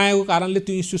घुस मागेको कारणले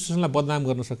त्यो इन्स्टिट्युसनलाई बदनाम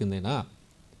गर्न सकिँदैन।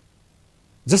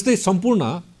 जस्तै सम्पूर्ण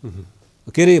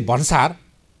के अरे भन्सार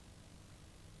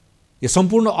यो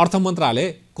सम्पूर्ण अर्थ मन्त्रालय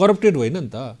करप्टेड होइन नि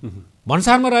त।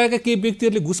 भन्सारमा रहेका केही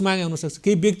व्यक्तिहरूले घुस मागे हुनसक्छ,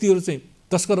 केही व्यक्तिहरू चाहिँ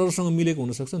तस्करहरूसँग मिलेको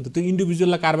हुनसक्छ नि त। त्यो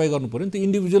इन्डिभिजुअललाई कारवाही गर्नु पऱ्यो नि। त्यो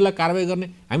इन्डिभिजुअललाई कारवाही गर्ने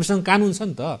हामीसँग कानुन छ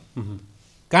नि त।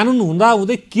 कानुन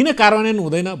हुँदाहुँदै किन कार्यान्वयन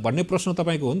हुँदैन भन्ने प्रश्न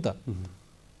तपाईँको हो नि त।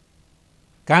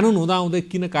 कानुन हुँदाहुँदै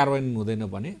किन कार्यान्वयन हुँदैन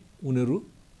भने उनीहरू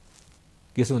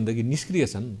के छ भनेदेखि निष्क्रिय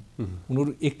छन्,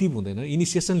 उनीहरू एक्टिभ हुँदैन,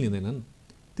 इनिसिएसन लिँदैनन्।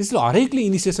 त्यसले हरेकले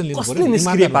इनिसिएसन लिनु पर्यो।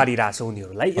 निष्क्रिय पारिरहेछ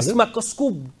उनीहरूलाई, यसमा कसको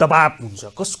दबाब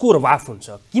हुन्छ, कसको रवाफ हुन्छ,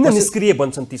 किन निष्क्रिय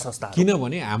बन्छन् ती संस्थाहरू?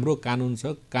 किनभने हाम्रो कानुन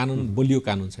छ, कानुन बलियो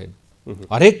कानुन छैन।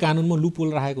 हरेक कानुनमा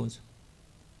लुपहोल राखेको हुन्छ।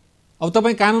 अब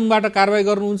तपाईँ कानुनबाट कारवाही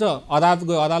गर्नुहुन्छ, अदालत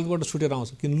गयो, अदालतबाट छुटेर आउँछ,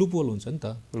 किन लुपहोल हुन्छ नि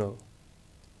त।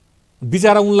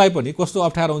 बिचारा उनलाई पनि कस्तो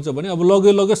अप्ठ्यारो हुन्छ भने अब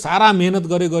लग्यो सारा मेहनत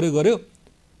गर्यो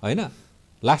होइन,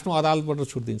 लास्टमा अदालतबाट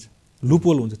छुट्दिन्छ,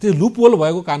 लुपहोल हुन्छ। त्यो लुपहोल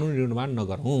भएको कानुन निर्माण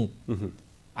नगरौँ,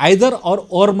 आइदर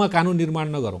अरमा कानुन निर्माण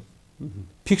नगरौँ,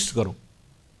 फिक्स गरौँ।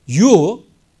 यो हो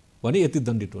भने यति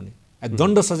दण्डित हुने,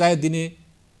 दण्ड सजाय दिने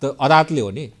त अदालतले हो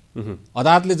नि।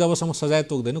 अदालतले जबसम्म सजाय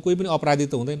तोक्दैन कोही पनि अपराधी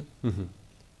त हुँदैन,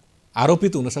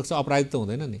 आरोपित हुनसक्छ, अपराधी त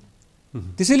हुँदैन नि।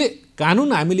 त्यसैले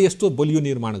कानुन हामीले यस्तो बलियो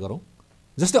निर्माण गरौँ।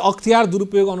 जस्तै अख्तियार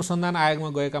दुरुपयोग अनुसन्धान आयोगमा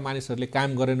गएका मानिसहरूले काम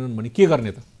गरेनन् भने के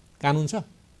गर्ने त? कानुन छ?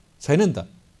 छैन नि त।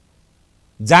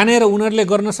 जानेर उनीहरूले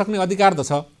गर्न सक्ने अधिकार त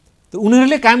छ, तर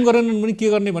उनीहरूले काम गरेनन् भने के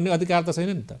गर्ने भन्ने अधिकार त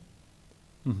छैन नि त।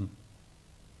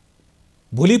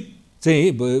 भोलि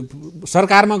चाहिँ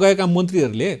सरकारमा गएका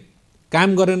मन्त्रीहरूले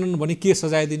काम गरेनन् भने के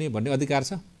सजाय दिने भन्ने अधिकार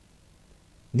छ?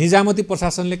 निजामती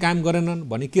प्रशासनले काम गरेनन्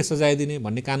भने के सजाय दिने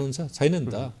भन्ने कानुन छ? छैन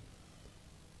नि त।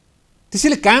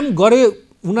 त्यसैले काम गरे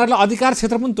उनीहरूलाई अधिकार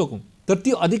क्षेत्र पनि तोकौँ, तर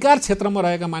ती अधिकार क्षेत्रमा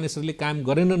रहेका मानिसहरूले काम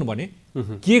गरेनन् भने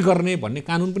के गर्ने भन्ने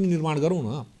कानुन पनि निर्माण गरौँ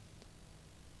न।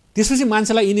 त्यसपछि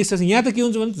मान्छेलाई इनिसिएसन। यहाँ त के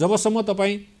हुन्छ भने जबसम्म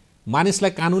तपाईँ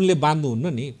मानिसलाई कानुनले बाँध्नुहुन्न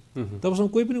नि तबसम्म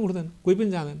कोही पनि उठ्दैन, कोही पनि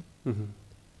जाँदैन।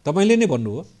 तपाईँले नै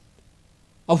भन्नुभयो,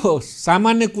 अब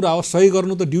सामान्य कुरा हो, सही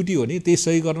गर्नु त ड्युटी हो नि, त्यही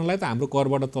सही गर्नलाई त हाम्रो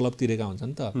करबाट तलब तिरेका हुन्छ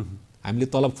नि त। हामीले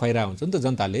तलब खुवाइरहेको हुन्छ नि त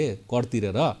जनताले कर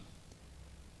तिरेर।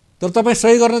 तर तपाईँ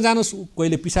सही गर्न जानुहोस्,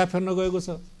 कहिले पिसाब फेर्न गएको छ,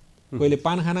 कहिले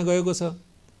पान खान गएको छ,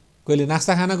 कहिले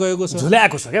नास्ता खान गएको छ,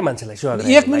 झुल्याएको छ क्या मान्छेलाई।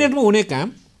 1 मिनटमा हुने काम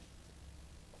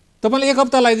तपाईँलाई 1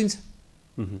 हप्ता लगाइदिन्छ।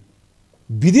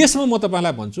 विदेशमा म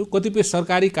तपाईँलाई भन्छु, कतिपय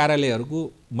सरकारी कार्यालयहरूको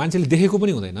मान्छेले देखेको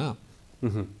पनि हुँदैन।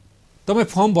 तपाईँ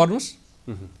फर्म भर्नुहोस्,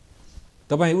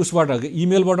 तपाईँ उसबाट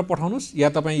इमेलबाट पठाउनुहोस्, या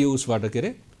तपाईँ यो उसबाट के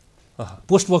अरे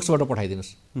पोस्ट बक्सबाट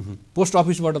पठाइदिनुहोस्। पोस्ट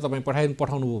अफिसबाट तपाईँ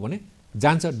पठाउनु भयो भने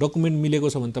जान्छ। डकुमेन्ट मिलेको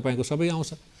छ भने तपाईँको सबै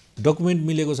आउँछ, डकुमेन्ट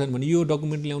मिलेको छैन भने यो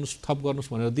डकुमेन्ट ल्याउनुहोस्, थप गर्नुहोस्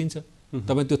भनेर दिन्छ।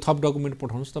 तपाईँ त्यो थप डकुमेन्ट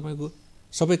पठाउनुहोस्, तपाईँको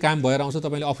सबै काम भएर आउँछ,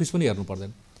 तपाईँले अफिस पनि हेर्नु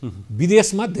पर्दैन।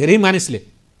 विदेशमा धेरै मानिसले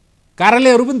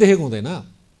कार्यालयहरू पनि देखेको हुँदैन।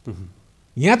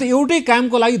 यहाँ त एउटै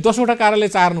कामको लागि 10वटा कार्यालय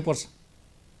चार्नुपर्छ,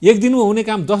 1 दिनमा हुने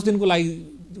काम 10 दिनको लागि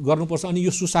गर्नुपर्छ। अनि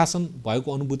यो सुशासन भएको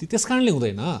अनुभूति त्यस कारणले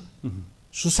हुँदैन।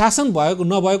 सुशासन भएको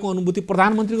नभएको अनुभूति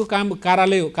प्रधानमन्त्रीको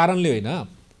कारणले होइन,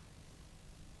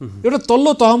 एउटा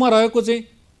तल्लो तहमा रहेको चाहिँ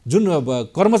जुन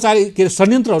कर्मचारी के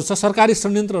संयन्त्रहरू छ, सरकारी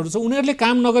संयन्त्रहरू छ, उनीहरूले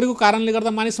काम नगरेको कारणले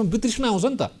गर्दा मानिसमा वितृष्णा आउँछ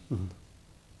नि त।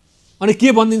 अनि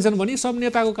के भनिदिन्छन् भने सब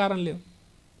नेताको कारणले हो,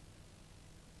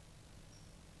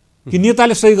 कि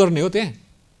नेताले सही गर्ने हो, त्यहाँ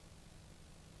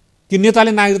कि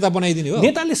नेताले नागरिकता बनाइदिने हो।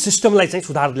 नेताले सिस्टमलाई चाहिँ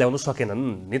सुधार ल्याउन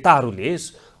सकेनन्, नेताहरूले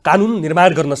कानुन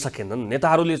निर्माण गर्न सकेनन्,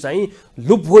 नेताहरूले चाहिँ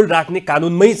लुपहोल राख्ने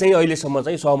कानुनमै चाहिँ अहिलेसम्म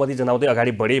चाहिँ सहमति जनाउँदै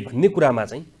अगाडि बढे भन्ने कुरामा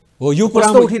चाहिँ हो। यो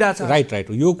कुरामा उठिरहेछ। राइट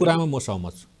हो। यो कुरामा म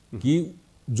सहमत छु कि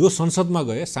जो संसदमा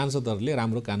गए सांसदहरूले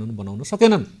राम्रो कानुन बनाउन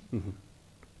सकेनन्।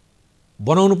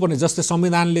 बनाउनु पर्ने जस्तै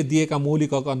संविधानले दिएका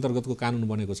मौलिक हक अन्तर्गतको कानुन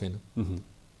बनेको छैन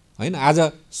होइन। आज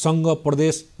सङ्घ,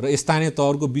 प्रदेश र स्थानीय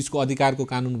तहहरूको बिचको अधिकारको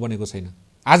कानुन बनेको छैन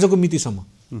आजको मितिसम्म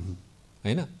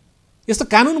होइन। यस्तो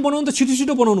कानुन बनाउनु त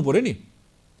छिटो बनाउनु पर्यो नि।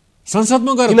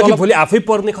 संसदमा गएर भोलि आफै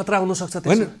पर्ने खतरा हुन सक्छ।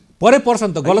 होइन, पर्छ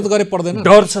नि त, गलत गरे पर्दैन,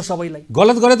 डर छ सबैलाई।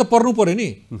 गलत गरे त पर्नु पर्यो नि।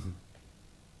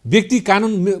 व्यक्ति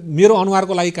कानुन मेरो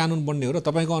अनुहारको लागि कानुन बन्ने हो र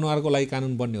तपाईँको अनुहारको लागि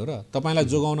कानुन बन्ने हो र तपाईँलाई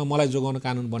जोगाउन मलाई जोगाउन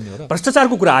कानुन बन्ने हो र।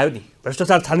 भ्रष्टाचारको कुरा आयो नि,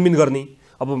 भ्रष्टाचार छानबिन गर्ने,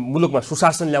 अब मुलुकमा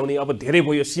सुशासन ल्याउने, अब धेरै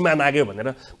भयो सीमा नाग्यो भनेर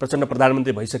प्रचण्ड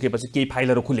प्रधानमन्त्री भइसकेपछि केही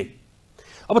फाइलहरू खुले।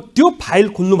 अब त्यो फाइल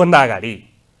खुल्नुभन्दा अगाडि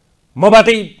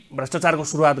मबाटै भ्रष्टाचारको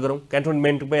सुरुवात गरौँ,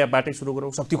 क्यान्टोनमेन्टबाटै सुरु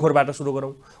गरौँ, शक्तिखोरबाट सुरु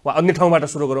गरौँ वा अन्य ठाउँबाट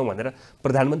सुरु गरौँ भनेर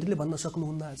प्रधानमन्त्रीले भन्न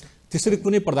सक्नुहुन्न आज। त्यसरी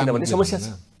कुनै प्रधानमन्त्री समस्या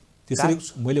छ। त्यसरी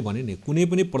मैले भने नि कुनै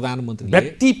पनि प्रधानमन्त्रीले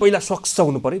व्यक्ति पहिला स्वच्छ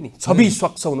हुनु पर्यो नि, छवि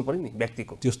स्वच्छ हुनु पर्यो नि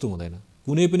व्यक्तिको। त्यस्तो हुँदैन।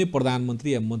 कुनै पनि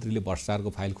प्रधानमन्त्री या मन्त्रीले भ्रष्टाचारको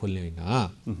फाइल खोल्ने होइन।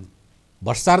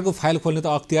 भ्रष्टाचारको फाइल खोल्ने त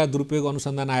अख्तियार दुरुपयोग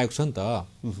अनुसन्धान आयोग छ नि त।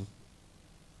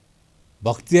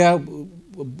 भक्तियार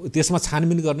त्यसमा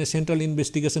छानबिन गर्ने सेन्ट्रल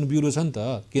इन्भेस्टिगेसन ब्युरो छ नि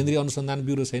त, केन्द्रीय अनुसन्धान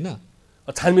ब्युरो छैन।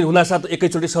 छानबिन हुनासाथ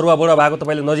एकैचोटि सरुवाबडा भएको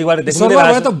तपाईँले नजिकबाट देख्नु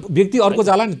त व्यक्ति अर्को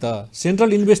जाला नि त।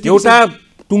 सेन्ट्रल इन्भेस्टिगेसन एउटा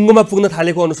टुङ्गोमा पुग्न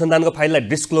थालेको अनुसन्धानको फाइललाई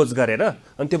डिस्क्लोज गरेर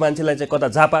अनि त्यो मान्छेलाई चाहिँ कता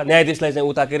झापा, न्यायाधीशलाई चाहिँ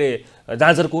उता के अरे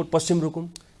जाजरकोट, पश्चिम रुकुम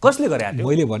कसले गरे?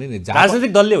 मैले भने नि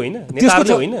राजनीतिक दलले होइन,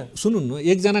 नेताहरूले होइन। सुन्नु न,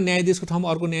 एकजना न्यायाधीशको ठाउँमा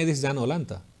अर्को न्यायाधीश जानु होला नि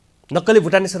त। नक्कली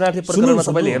भुटानी शरणार्थी प्रकरणमा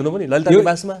तपाईँले हेर्नु पनि ललिता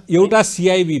निवासमा एउटा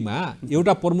सिआइबीमा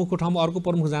एउटा प्रमुखको ठाउँमा अर्को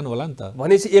प्रमुख जानु होला नि त।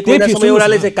 भनेपछि एक महिनासम्म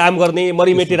एउटाले चाहिँ काम गर्ने,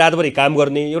 मरिमेटी रातभरि काम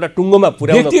गर्ने, एउटा टुङ्गोमा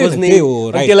पुर्याउन खोज्ने,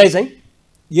 त्यसलाई चाहिँ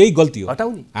यही गल्ती हो,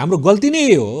 हटाउने। हाम्रो गल्ती नै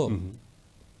यही हो।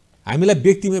 हामीलाई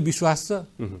व्यक्तिमा विश्वास छ,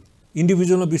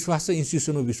 इन्डिभिजुअलमा विश्वास छ,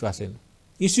 इन्स्टिट्युसनमा विश्वास छैन।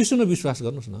 इन्स्टिट्युसनमा विश्वास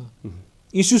गर्नुहोस् न।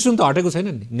 इन्स्टिट्युसन त हटेको छैन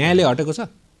नि, न्यायालय हटेको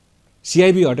छ,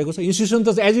 सिआइबी हटेको छ, इन्स्टिट्युसन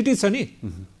त एज इट इज छ नि।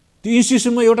 त्यो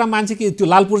इन्स्टिट्युसनमा एउटा मान्छे कि त्यो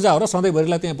लाल पूर्जा हो र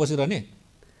सधैँभरिलाई त्यहाँ बसिरहने,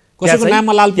 कसैको नाममा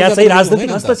लाल पूर्जा चाहिँ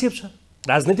राजनीतिक हस्तक्षेप छ,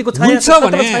 राजनीतिको छाया छ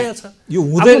भने यो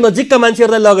हुँदै नजिकका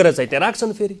मान्छेहरूलाई लगेर चाहिँ त्यहाँ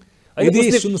राख्छन्। फेरि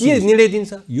के निर्णय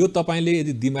दिन्छ? यो तपाईँले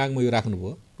यदि दिमागमा यो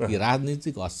राख्नुभयो कि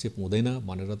राजनीतिक हस्तक्षेप हुँदैन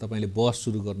भनेर तपाईँले बहस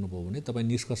सुरु गर्नुभयो भने तपाईँ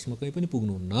निष्कर्षमा कहीँ पनि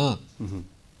पुग्नुहुन्न।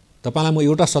 तपाईँलाई म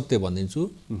एउटा सत्य भनिदिन्छु,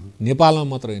 नेपालमा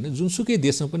मात्र होइन जुनसुकै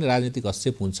देशमा पनि राजनीतिक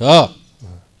हस्तक्षेप हुन्छ,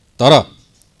 तर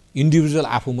इन्डिभिजुअल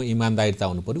आफूमा इमान्दारिता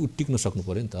हुनु पर्यो, टिक्न सक्नु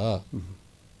पर्यो नि त।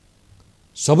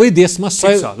 सबै देशमा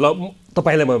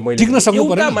तपाईँलाई मैले टिक्न सक्नु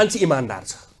पर्यो। मान्छे इमान्दार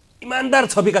छ,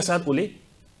 इमान्दार छविका साथ उसले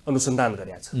अनुसन्धान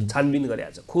गरेछ, छानबिन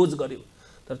गरेछ, खोज गर्यो,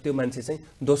 तर त्यो मान्छे चाहिँ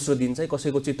दोस्रो दिन चाहिँ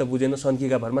कसैको चित्त बुझेन,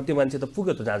 सन्कीका भरमा त्यो मान्छे त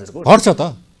पुग्यो त जाजरकोट। हट्छ त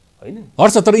होइन,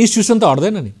 हट्छ, तर इन्स्टिट्युसन त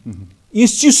हट्दैन नि।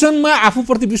 इन्स्टिट्युसनमा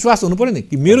आफूप्रति विश्वास हुनु पर्यो नि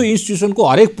कि मेरो इन्स्टिट्युसनको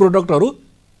हरेक प्रोडक्टहरू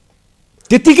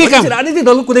त्यतिकै काम। राजनीतिक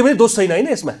दलको कुनै पनि दोष छैन होइन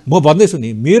यसमा। म भन्दैछु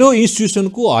नि, मेरो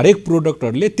इन्स्टिट्युसनको हरेक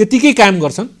प्रोडक्टहरूले त्यतिकै काम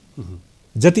गर्छन्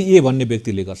जति ए भन्ने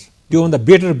व्यक्तिले गर्छ। त्योभन्दा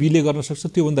बेटर बीले गर्न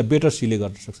सक्छ, त्योभन्दा बेटर सीले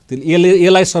गर्न सक्छ। त्यसले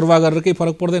एलाई सर्वा गरेर केही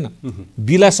फरक पर्दैन,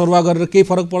 बीलाई सर्वा गरेर केही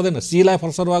फरक पर्दैन, सीलाई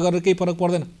सर्वा गरेर केही फरक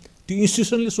पर्दैन। त्यो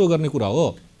इन्स्टिट्युसनले सो गर्ने कुरा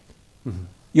हो।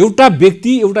 एउटा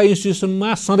व्यक्ति एउटा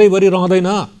इन्स्टिट्युसनमा सधैँभरि रहँदैन,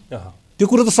 त्यो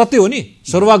कुरो त सत्य हो नि।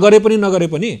 सर्वा गरे पनि नगरे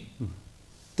पनि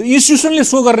त्यो इन्स्टिट्युसनले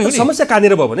सो गर्ने हो नि। समस्या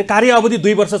कहाँनिर भयो भने कार्य अवधि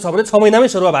 2 वर्ष छ भने 6 महिनामै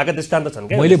सर्वा भएका दृष्टान्त छन्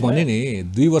क्या। मैले भने नि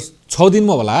 2 वर्ष 6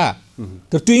 दिनमा होला,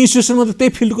 तर त्यो इन्स्टिट्युसनमा त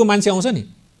त्यही फिल्डको मान्छे आउँछ नि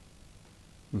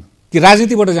कि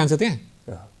राजनीतिबाट जान्छ त्यहाँ?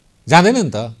 जाँदैन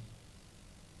नि त।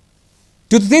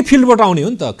 त्यो त त्यही फिल्डबाट आउने हो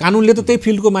नि त। कानुनले त त्यही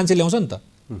फिल्डको मान्छे ल्याउँछ नि त।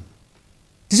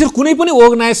 त्यसरी कुनै पनि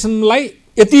अर्गनाइजेसनलाई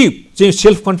यति चाहिँ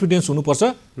सेल्फ कन्फिडेन्स हुनुपर्छ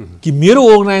कि मेरो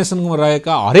अर्गनाइजेसनमा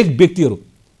रहेका हरेक व्यक्तिहरू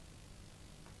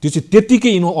त्यो चाहिँ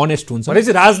त्यतिकै अनेस्ट हुन्छ।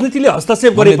 भनेपछि राजनीतिले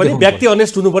हस्तक्षेप गरे पनि व्यक्ति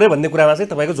अनेस्ट हुनु पर्यो भन्ने कुरामा चाहिँ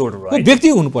तपाईँको जोड हो। व्यक्ति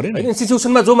हुनु पर्यो नि।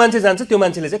 इन्स्टिट्युसनमा जो मान्छे जान्छ त्यो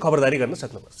मान्छेले चाहिँ खबरदारी गर्न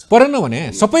सक्नुपर्छ। परेन भने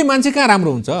सबै मान्छे कहाँ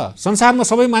राम्रो हुन्छ? संसारमा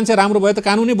सबै मान्छे राम्रो भए त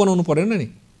कानुनै बनाउनु परेन नि।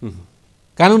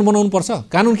 कानुन बनाउनु पर्छ।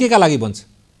 कानुन के का लागि बन्छ?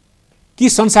 कि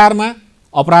संसारमा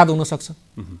अपराध हुन सक्छ,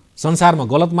 संसारमा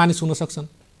गलत मानिस हुन सक्छन्,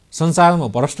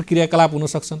 संसारमा भ्रष्ट क्रियाकलाप हुन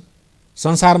सक्छन्,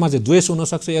 संसारमा चाहिँ द्वेष हुन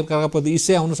सक्छ, एकअर्काप्रति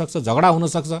ईर्ष्या हुन सक्छ, झगडा हुन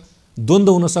सक्छ,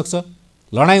 द्वन्द्व हुन सक्छ,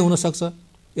 लडाइँ हुन सक्छ।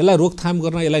 यसलाई रोकथाम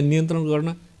गर्न, यसलाई नियन्त्रण गर्न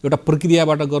एउटा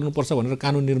प्रक्रियाबाट गर्नुपर्छ भनेर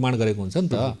कानुन निर्माण गरेको हुन्छ नि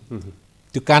त।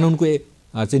 त्यो कानुनको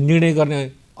चाहिँ निर्णय गर्ने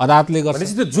अदालतले गर्छ।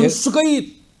 त्यो जुनसुकै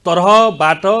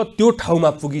तरहबाट त्यो ठाउँमा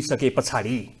पुगिसके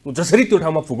पछाडि, जसरी त्यो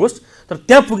ठाउँमा पुगोस्, तर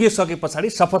त्यहाँ पुगिसके पछाडि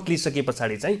शपथ लिइसके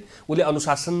पछाडि चाहिँ उसले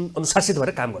अनुशासित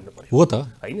भएर काम गर्नु पर्यो। हो त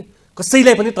होइन,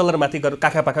 कसैलाई पनि तल्लरमाथि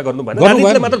काखा पाखा गर्नु भएन,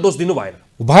 राजनीतिले मात्र दोष दिनु भएन।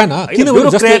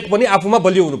 किनभने पनि आफूमा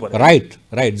बलियो हुनु पर्यो।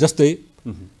 राइट। जस्तै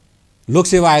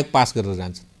लोकसेवा आयोग पास गरेर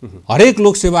जान्छ, हरेक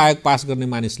लोकसेवा आयोग पास गर्ने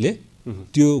मानिसले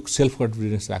त्यो सेल्फ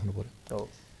कन्फिडेन्स राख्नु पर्यो।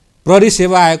 प्रहरी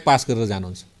सेवा आयोग पास गरेर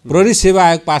जानुहुन्छ, प्रहरी सेवा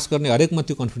आयोग पास गर्ने हरेकमा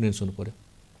त्यो कन्फिडेन्स हुनु पर्यो।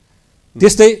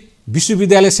 त्यस्तै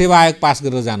विश्वविद्यालय सेवा आयोग पास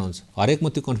गरेर जानुहुन्छ, हरेकमा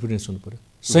त्यो कन्फिडेन्स हुनु पर्यो।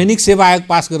 सैनिक सेवा आयोग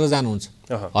पास गरेर जानुहुन्छ,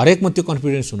 हरेकमा त्यो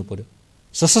कन्फिडेन्स हुनु पर्यो।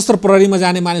 सशस्त्र प्रहरीमा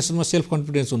जाने मानिसहरूमा सेल्फ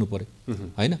कन्फिडेन्स हुनु पर्यो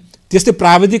होइन। त्यस्तै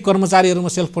प्राविधिक कर्मचारीहरूमा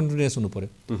सेल्फ कन्फिडेन्स हुनु पर्यो।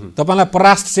 तपाईँलाई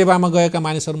परराष्ट्र सेवामा गएका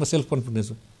मानिसहरूमा सेल्फ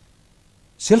कन्फिडेन्स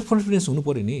हुनु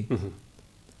पर्यो नि।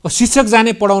 शिक्षक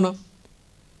जाने पढाउन,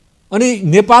 अनि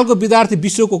नेपालको विद्यार्थी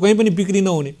विश्वको कहीँ पनि बिक्री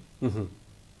नहुने,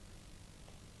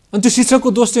 अनि त्यो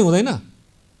शिक्षकको दोष चाहिँ हुँदैन।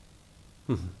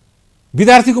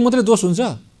 विद्यार्थीको मात्रै दोष हुन्छ?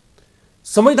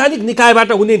 संवैधानिक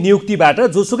निकायबाट हुने नियुक्तिबाट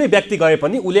जोसुकै व्यक्ति गए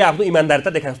पनि उसले आफ्नो इमान्दारिता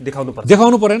देखाउनु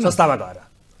पर्छ संस्थामा गएर।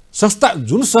 संस्था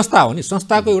जुन संस्था हो नि,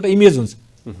 संस्थाको एउटा इमेज हुन्छ।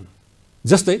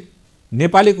 जस्तै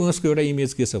नेपाली कङ्ग्रेसको एउटा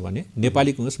इमेज के छ भने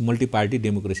नेपाली कङ्ग्रेस मल्टिपार्टी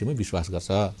डेमोक्रेसीमा विश्वास गर्छ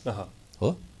हो।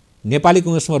 नेपाली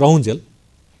कङ्ग्रेसमा रहन्जेल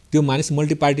त्यो मानिस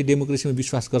मल्टिपार्टी डेमोक्रेसीमा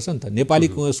विश्वास गर्छ नि त। नेपाली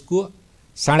कङ्ग्रेसको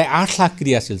 8.5 लाख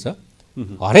क्रियाशील छ।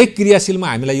 हरेक क्रियाशीलमा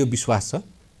हामीलाई यो विश्वास छ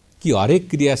कि हरेक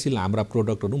क्रियाशील हाम्रा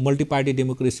प्रोडक्टहरू मल्टिपार्टी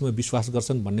डेमोक्रेसीमा विश्वास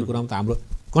गर्छन् भन्ने कुरामा त हाम्रो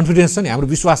कन्फिडेन्स छ नि, हाम्रो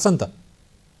विश्वास छ नि त।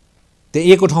 त्यो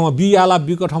ए को ठाउँमा बी आउला,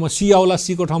 बी को ठाउँमा सी आउला,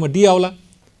 सी को ठाउँमा डी आउला।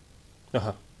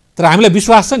 तर हामीलाई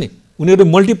विश्वास छ नि उनीहरू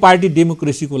मल्टिपार्टी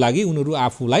डेमोक्रेसीको लागि उनीहरू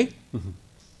आफूलाई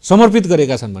समर्पित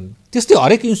गरेका छन् भन्ने। त्यस्तै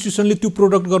हरेक इन्स्टिट्युसनले त्यो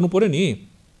प्रोडक्ट गर्नु पर्यो नि,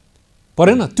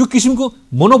 परेन? त्यो किसिमको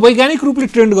मनोवैज्ञानिक रूपले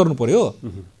ट्रेन्ड गर्नु पर्यो।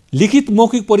 लिखित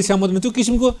मौखिक परीक्षा मात्रै त्यो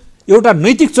किसिमको एउटा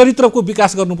नैतिक चरित्रको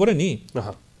विकास गर्नु पर्यो नि।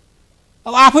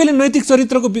 अब आफैले नैतिक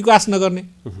चरित्रको विकास नगर्ने,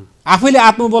 आफैले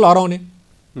आत्मबल हराउने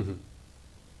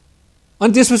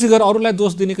अनि त्यसपछि गएर अरूलाई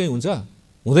दोष दिने कहीँ हुन्छ?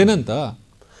 हुँदैन नि त।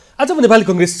 आज म नेपाली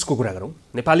कङ्ग्रेसको कुरा गरौँ।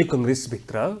 नेपाली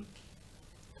कङ्ग्रेसभित्र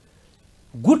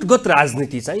गुटगत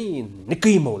राजनीति चाहिँ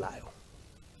निकै मौलायो,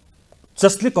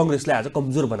 जसले कङ्ग्रेसलाई आज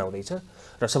कमजोर बनाउँदैछ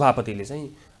र सभापतिले चाहिँ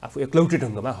आफू एक्लौटी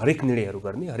ढङ्गमा हरेक निर्णयहरू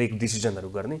गर्ने, हरेक डिसिजनहरू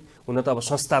गर्ने। हुन त अब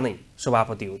संस्था नै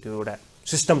सभापति हो, त्यो एउटा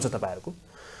सिस्टम छ तपाईँहरूको।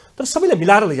 तर सबैलाई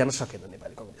मिलाएर लैजान सकेन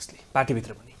नेपाली कङ्ग्रेसले,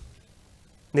 पार्टीभित्र पनि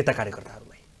नेता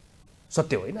कार्यकर्ताहरूलाई।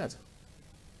 सत्य होइन आज?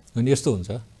 अनि यस्तो हुन्छ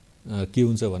के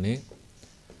हुन्छ भने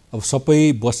अब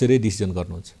सबै बसेरै डिसिजन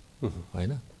गर्नुहुन्छ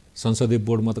होइन। संसदीय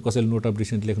बोर्डमा त कसैले नोट अफ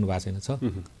डिसेन्ट लेख्नु भएको छैन छ।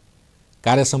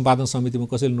 कार्य सम्पादन समितिमा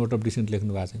कसैले नोट अफ डिसेन्ट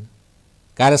लेख्नु भएको छैन।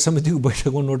 कार्य समितिको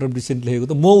बैठकमा नोट अफ डिसेन्ट लेखेको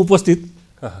त म उपस्थित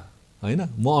होइन,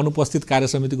 म अनुपस्थित कार्य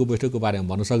समितिको बैठकको बारेमा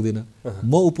भन्न सक्दिनँ।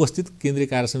 म उपस्थित केन्द्रीय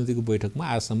कार्य समितिको बैठकमा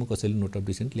आजसम्म कसैले नोट अफ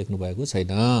डिसेन्ट लेख्नु भएको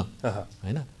छैन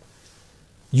होइन।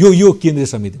 यो केन्द्रीय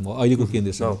समितिमा, अहिलेको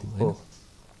केन्द्रीय समितिमा होइन।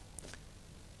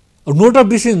 नोट अफ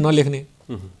डिसेन्ट नलेख्ने,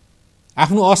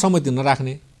 आफ्नो असहमति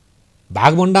नराख्ने,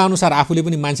 भागभण्डा अनुसार आफूले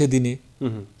पनि मान्छे दिने,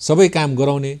 सबै काम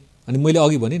गराउने। अनि मैले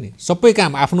अघि भने नि सबै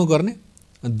काम आफ्नो गर्ने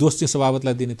अनि दोष चाहिँ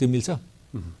सभापतिलाई दिने, त्यो मिल्छ?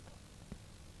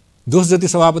 दोष जति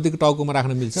सभापतिको टाउकोमा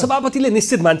राख्न मिल्छ? सभापतिले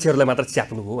निश्चित मान्छेहरूलाई मात्र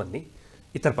च्याप्नु हो भन्ने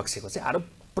इतर पक्षको चाहिँ आरोप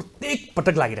प्रत्येक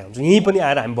पटक लागिरहेको हुन्छ। यहीँ पनि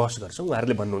आएर हामी बहस गर्छौँ,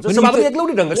 उहाँहरूले भन्नुहुन्छ सभापति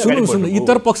एक्लौटी ढङ्गले। सुन्नु,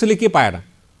 इतर पक्षले के पाएन?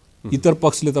 इतर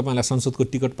पक्षले तपाईँलाई संसदको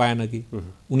टिकट पाएन कि?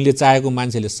 उनले चाहेको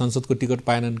मान्छेले संसदको टिकट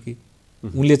पाएनन् कि?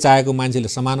 उनले चाहेको मान्छेले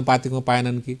समानुपातिकमा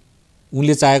पाएनन् कि?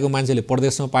 उनले चाहेको मान्छेले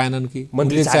प्रदेशमा पाएनन् कि?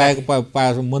 उनले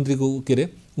चाहेको मन्त्रीको के अरे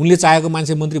उनले चाहेको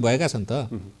मान्छे मन्त्री भएका छन् त।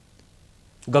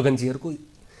 गगनजीहरूको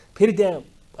फेरि त्यहाँ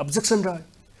अब्जेक्सन रह्यो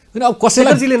होइन। अब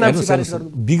कसैलाई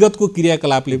विगतको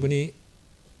क्रियाकलापले पनि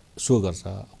सो गर्छ।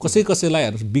 कसैलाई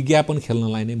विज्ञापन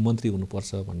खेल्नलाई नै मन्त्री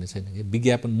हुनुपर्छ भन्ने छैन कि।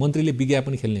 विज्ञापन मन्त्रीले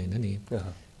विज्ञापन खेल्ने होइन नि,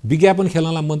 विज्ञापन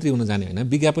खेल्नलाई मन्त्री हुन जाने होइन,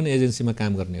 विज्ञापन एजेन्सीमा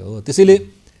काम गर्ने हो। त्यसैले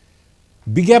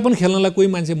विज्ञापन खेल्नलाई कोही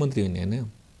मान्छे मन्त्री हुने होइन।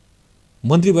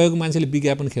 मन्त्री भएको मान्छेले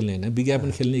विज्ञापन खेल्ने होइन, विज्ञापन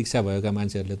खेल्ने इच्छा भएका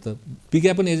मान्छेहरूले त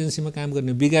विज्ञापन एजेन्सीमा काम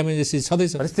गर्ने। विज्ञापन एजेन्सी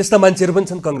छँदैछ, त्यस्ता मान्छेहरू पनि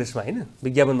छन् कङ्ग्रेसमा होइन,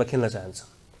 विज्ञापनमा खेल्न चाहन्छ।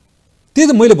 त्यही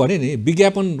त मैले भने नि,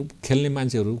 विज्ञापन खेल्ने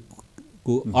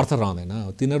मान्छेहरूको अर्थ रहँदैन।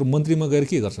 तिनीहरू मन्त्रीमा गएर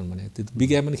के गर्छन् भने त्यो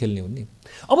विज्ञापन खेल्ने हो नि।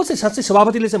 अब चाहिँ साँच्चै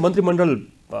सभापतिले चाहिँ मन्त्रीमण्डल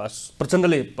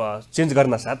प्रचण्डले चेन्ज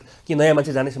गर्न साथ कि नयाँ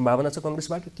मान्छे जाने सम्भावना छ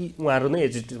कङ्ग्रेसबाट, कि उहाँहरू नै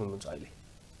एजिटेड हुनुहुन्छ अहिले?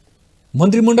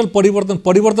 मन्त्रीमण्डल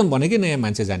परिवर्तन भनेकै नयाँ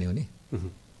मान्छे जाने हो नि।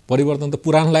 परिवर्तन त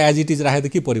पुरानोलाई एज इट इज राखे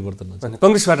त के परिवर्तन हुन्छ?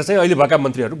 कङ्ग्रेसबाट चाहिँ अहिले भएका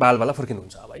मन्त्रीहरू बालबाला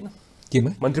फर्किनुहुन्छ अब होइन?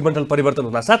 केमा? मन्त्रीमण्डल परिवर्तन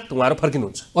हुनासाथ उहाँहरू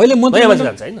फर्किनुहुन्छ। अहिले मन्त्रीमण्डल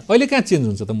जान्छ होइन? अहिले कहाँ चेन्ज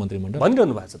हुन्छ त मन्त्रीमण्डल?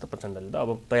 भनिरहनु भएको छ त प्रचण्डले त, अब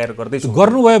तयार गर्दैछु।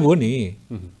 गर्नुभयो भयो नि,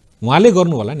 उहाँले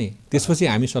गर्नु होला नि। त्यसपछि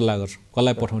हामी सल्लाह गर्छौँ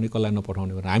कसलाई पठाउने कसलाई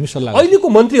नपठाउने भनेर हामी सल्लाह। अहिलेको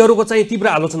मन्त्रीहरूको चाहिँ तीव्र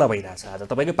आलोचना भइरहेछ। आज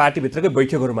तपाईँकै पार्टीभित्रकै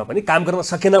बैठकहरूमा पनि काम गर्न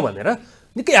सकेन भनेर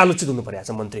निकै आलोचित हुनु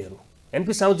परिरहेछ मन्त्रीहरू।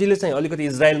 एनपी साउजीले चाहिँ अलिकति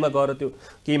इजरायलमा गएर त्यो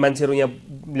केही मान्छेहरू यहाँ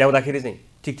ल्याउँदाखेरि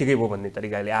चाहिँ ठिकै भयो भन्ने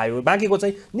तरिकाले आयो। बाँकीको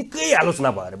चाहिँ निकै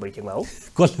आलोचना भयो बैठकमा हो।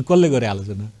 कसले गरे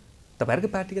आलोचना?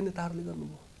 तपाईँहरूकै पार्टीका नेताहरूले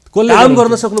गर्नुभयो। कसले काम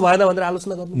गर्न सक्नु भएन भनेर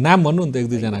आलोचना गर्नु? नाम भन्नु नि त एक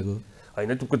दुईजनाको।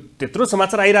 होइन, त्यत्रो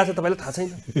समाचार आइरहेछ तपाईँलाई थाहा छैन?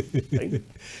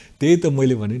 त्यही त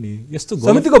मैले भने नि, यस्तो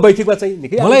समितिको बैठकमा चाहिँ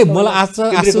निकै मलाई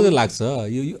आश्चर्य लाग्छ।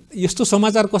 यस्तो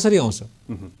समाचार कसरी आउँछ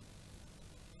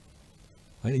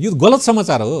होइन? यो गलत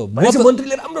समाचार हो।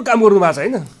 मन्त्रीले राम्रो काम गर्नु भएको छ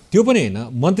होइन? त्यो पनि होइन,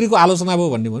 मन्त्रीको आलोचना भयो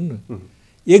भन्ने भन्नु।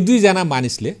 एक दुईजना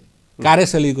मानिसले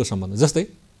कार्यशैलीको सम्बन्ध, जस्तै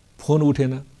फोन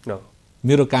उठेन,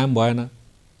 मेरो काम भएन।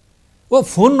 ओ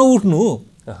फोन नउठ्नु,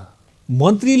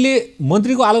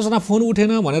 मन्त्रीको आलोचना फोन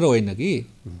उठेन भनेर होइन कि,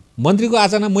 मन्त्रीको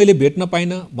आलोचना मैले भेट्न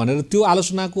पाइनँ भनेर त्यो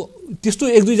आलोचनाको त्यस्तो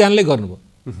एक दुईजनाले गर्नुभयो।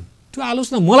 त्यो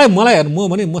आलोचना मलाई म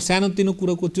भने म सानोतिनो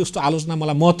कुरोको त्यस्तो आलोचना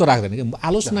मलाई महत्त्व राख्दैन कि।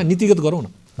 आलोचना नीतिगत गरौँ न।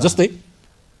 जस्तै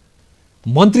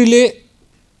मन्त्रीले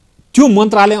त्यो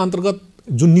मन्त्रालय अन्तर्गत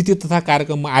जुन नीति तथा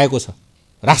कार्यक्रममा आएको छ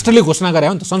राष्ट्रले घोषणा गरे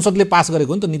हो नि त, संसदले पास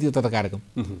गरेको हो नि त नीति तथा कार्यक्रम।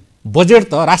 बजेट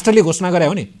त राष्ट्रले घोषणा गरे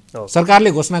हो नि,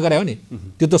 सरकारले घोषणा गरे हो नि,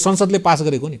 त्यो त संसदले पास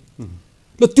गरेको हो नि।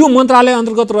 ल त्यो मन्त्रालय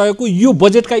अन्तर्गत रहेको यो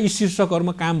बजेटका यी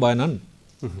शीर्षकहरूमा काम भएनन्,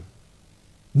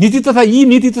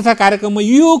 नीति तथा कार्यक्रममा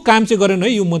यो काम चाहिँ गरेन है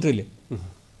यो मन्त्रीले,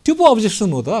 त्यो पो अब्जेक्सन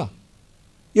हो त।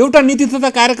 एउटा नीति तथा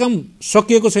कार्यक्रम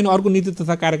सकिएको छैन, अर्को नीति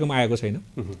तथा कार्यक्रम आएको छैन,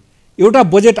 एउटा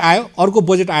बजेट आयो अर्को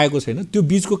बजेट आएको छैन, त्यो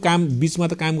बिचमा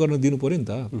त काम गर्न दिनु पर्यो नि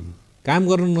त। काम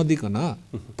गर्न नदिकन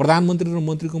प्रधानमन्त्री र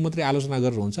मन्त्रीको मात्रै आलोचना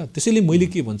गरेर हुन्छ। त्यसैले मैले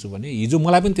के भन्छु भने हिजो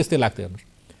मलाई पनि त्यस्तै लाग्थ्यो,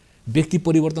 हेर्नुहोस् व्यक्ति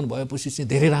परिवर्तन भएपछि चाहिँ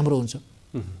धेरै राम्रो हुन्छ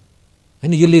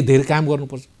होइन, यसले धेरै काम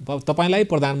गर्नुपर्छ। तपाईँलाई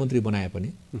प्रधानमन्त्री बनाए पनि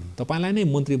तपाईँलाई नै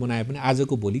मन्त्री बनाए पनि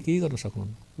आजको भोलि केही गर्न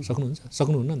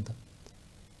सक्नुहुन्न नि त।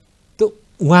 त्यो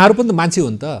उहाँहरू पनि त मान्छे हो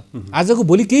नि त, आजको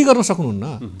भोलि केही गर्न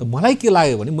सक्नुहुन्न। त मलाई के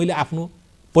लाग्यो भने मैले आफ्नो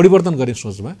परिवर्तन गरेँ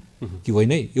सोचमा कि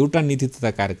होइन है, एउटा नीति तथा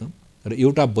कार्यक्रम र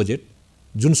एउटा बजेट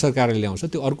जुन सरकारले ल्याउँछ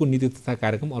त्यो अर्को नीति तथा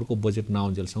कार्यक्रम अर्को बजेट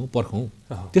नआउन्जेलसम्म पर्खौँ,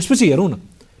 त्यसपछि हेरौँ न।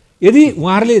 यदि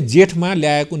उहाँहरूले जेठमा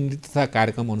ल्याएको नीति तथा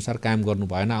कार्यक्रम अनुसार काम गर्नु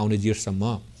भएन आउने जेठसम्म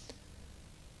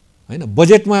होइन,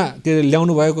 बजेटमा त्यो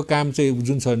ल्याउनु भएको काम चाहिँ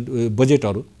जुन छ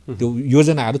बजेटहरू त्यो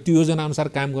योजनाहरू त्यो योजना अनुसार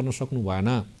काम गर्न सक्नु भएन,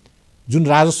 जुन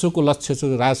राजस्वको लक्ष्य छ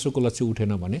राजस्वको लक्ष्य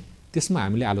उठेन भने त्यसमा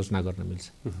हामीले आलोचना गर्न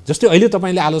मिल्छ। जस्तै अहिले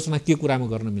तपाईँले आलोचना के कुरामा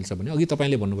गर्न मिल्छ भने अघि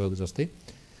तपाईँले भन्नुभएको जस्तै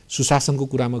सुशासनको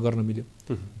कुरामा गर्न मिल्यो,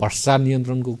 भ्रष्टाचार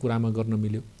नियन्त्रणको कुरामा गर्न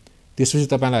मिल्यो, त्यसपछि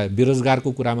तपाईँलाई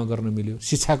बेरोजगारको कुरामा गर्न मिल्यो,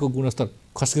 शिक्षाको गुणस्तर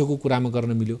खस्केको कुरामा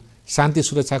गर्न मिल्यो, शान्ति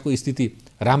सुरक्षाको स्थिति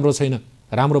राम्रो छैन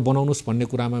राम्रो बनाउनुहोस् भन्ने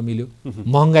कुरामा मिल्यो,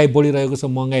 महँगाई बढिरहेको छ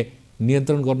महँगाई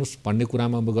नियन्त्रण गर्नुहोस् भन्ने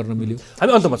कुरामा गर्न मिल्यो।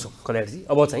 हामी अन्तमा छौँ कल्याणजी,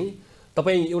 अब चाहिँ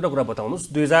तपाईँ एउटा कुरा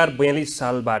बताउनुहोस्, 2042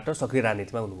 सालबाट सक्रिय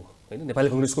राजनीतिमा हुनुभयो होइन, नेपाली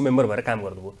कङ्ग्रेसको मेम्बर भएर काम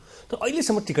गर्नुभयो, तर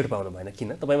अहिलेसम्म टिकट पाउनु भएन, किन?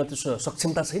 तपाईँमा त्यो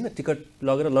सक्षमता छैन टिकट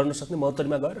लगेर लड्न सक्ने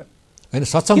महोत्तरीमा गएर? होइन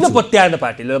सक्षम किन पत्याएन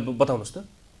पार्टीले, बताउनुहोस् त।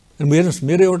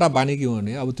 मेरो एउटा बानी के हो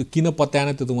भने अब त्यो किन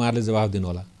पत्याएन त्यो त उहाँहरूले जवाफ दिनु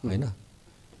होला होइन।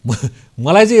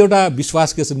 मलाई चाहिँ एउटा विश्वास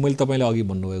के छ, मैले तपाईँले अघि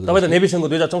भन्नुभएको तपाईँ त नेभी सङ्घको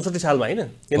 2064 सालमा होइन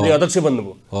केन्द्रीय अध्यक्ष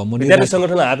बन्नुभयो, विद्यार्थी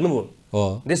सङ्गठनमा हाँक्नुभयो,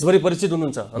 देशभरि परिचित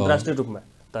हुनुहुन्छ अन्तर्राष्ट्रिय रूपमा,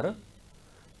 तर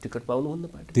टिकट पाउनुहुन्न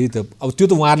पार्टी। त्यही त, अब त्यो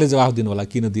त उहाँहरूले जवाफ दिनु होला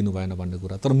किन दिनु भएन भन्ने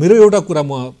कुरा। तर मेरो एउटा कुरा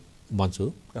म भन्छु,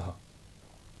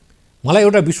 मलाई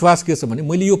एउटा विश्वास के छ भने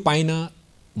मैले यो पाइनँ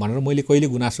भनेर मैले कहिले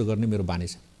गुनासो गर्ने मेरो बानी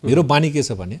छ। मेरो बानी के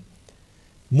छ भने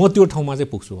म त्यो ठाउँमा चाहिँ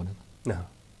पुग्छु भनेर,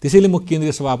 त्यसैले म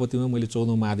केन्द्रीय सभापतिमा मैले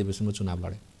 14औं महाधिवेशनमा चुनाव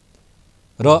लडेँ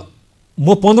र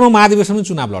म 15औं महाधिवेशनमा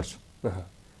चुनाव लड्छु।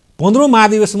 15औं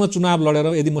महाधिवेशनमा चुनाव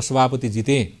लडेर यदि म सभापति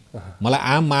जितेँ, मलाई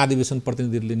आम महाधिवेशन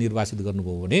प्रतिनिधिले निर्वाचित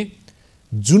गर्नुभयो भने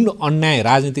जुन अन्याय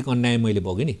राजनीतिक अन्याय मैले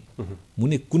भोगेँ नि,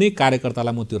 मुनि कुनै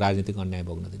कार्यकर्तालाई म त्यो राजनीतिक अन्याय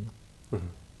भोग्न दिन्न।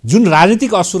 जुन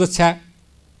राजनीतिक असुरक्षाको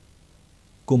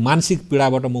मानसिक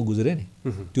पीडाबाट म गुज्रेँ नि,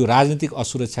 त्यो राजनीतिक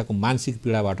असुरक्षाको मानसिक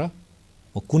पीडाबाट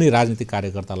म कुनै राजनीतिक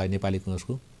कार्यकर्तालाई नेपाली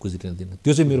कङ्ग्रेसको गुज्रिन दिन्न।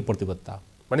 त्यो चाहिँ मेरो प्रतिबद्धता हो।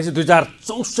 भनेपछि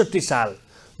 2064 साल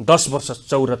 10 वर्ष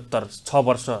 74 6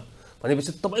 वर्ष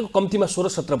भनेपछि तपाईँको कम्तीमा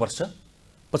 16-17 वर्ष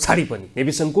पछाडि पनि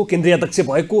नेभी सङ्घको केन्द्रीय अध्यक्ष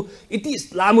भएको यति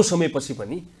लामो समयपछि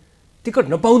पनि टिकट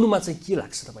नपाउनुमा चाहिँ के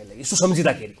लाग्छ तपाईँलाई यसो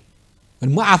सम्झिँदाखेरि? अनि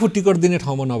म आफू टिकट दिने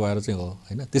ठाउँमा नभएर चाहिँ हो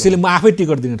होइन, त्यसैले म आफै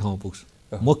टिकट दिने ठाउँमा पुग्छु,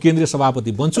 म केन्द्रीय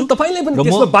सभापति बन्छु। तपाईँलाई पनि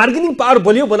त्यसमा बार्गेनिङ पावर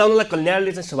बलियो बनाउनलाई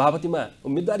कल्याणले चाहिँ सभापतिमा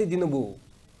उम्मेदवारी दिनुभयो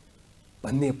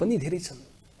भन्ने पनि धेरै छन्।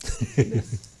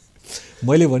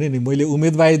 मैले भने नि, मैले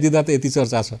उम्मेदवारी दिँदा त यति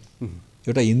चर्चा छ,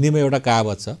 एउटा हिन्दीमा एउटा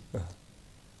कहावत छ,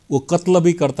 वो कत्ल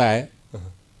भी करता है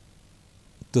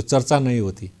तो चर्चा नहीं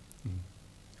होती,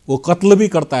 वो कत्ल भी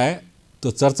करता है तो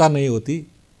चर्चा नहीं होती,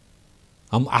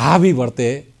 हम आहा भी बढ़ते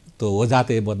तो हो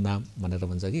जाते बदनाम भनेर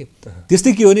भन्छ कि।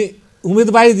 त्यस्तै के हो नि,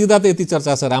 उम्मेदवारी दिँदा त यति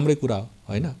चर्चा छ, राम्रै कुरा हो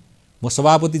होइन। म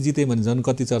सभापति जितेँ भने झन्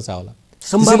कति चर्चा होला।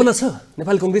 सम्भावना छ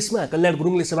नेपाली कङ्ग्रेसमा कल्याण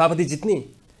गुरुङले सभापति जित्ने?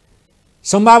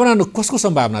 सम्भावना कसको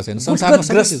सम्भावना छैन? संसारमा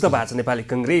ग्रस्त भएको छ नेपाली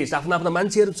कङ्ग्रेस, आफ्ना आफ्ना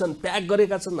मान्छेहरू छन्, प्याक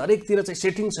गरेका छन्, हरेकतिर चाहिँ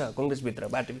सेटिङ छ कङ्ग्रेसभित्र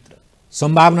बाटोभित्र।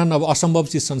 सम्भावना अब असम्भव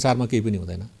चिज संसारमा केही पनि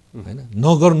हुँदैन होइन,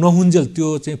 नहुन्जेल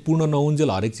त्यो चाहिँ पूर्ण नहुन्जेल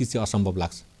हरेक चिज चाहिँ असम्भव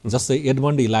लाग्छ। जस्तै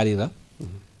एडमन्ड हिलारी र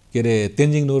के अरे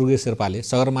तेन्जिङ नोर्गे शेर्पाले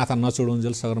सगरमाथा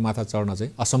नचढुन्जेल सगरमाथा चढ्न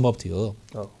चाहिँ असम्भव थियो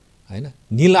होइन।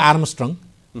 नील आर्मस्ट्रङ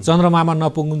चन्द्रमामा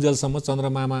नपुगुन्जेलसम्म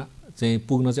चन्द्रमामा चाहिँ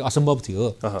पुग्न चाहिँ असम्भव थियो।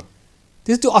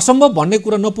 त्यो असम्भव भन्ने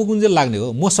कुरा नपुगुन्जेल लाग्ने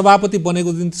हो। म सभापति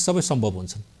बनेको दिन सबै सम्भव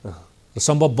हुन्छन् र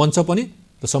सम्भव बन्छ पनि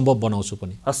र सम्भव बनाउँछु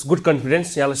पनि। हस्, गुड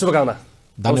कन्फिडेन्स, यहाँलाई शुभकामना।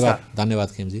 धन्यवाद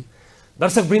खेमजी।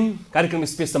 दर्शकवृन्द, कार्यक्रम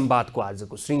स्पेस संवादको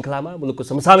आजको श्रृङ्खलामा मुलुकको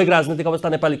समसामयिक राजनीतिक अवस्था,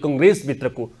 नेपाली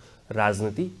कङ्ग्रेसभित्रको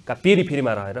राजनीतिका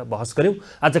पेरिफेरीमा रहेर बहस गऱ्यौँ।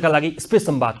 आजका लागि स्पेस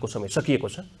संवादको समय सकिएको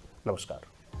छ। नमस्कार।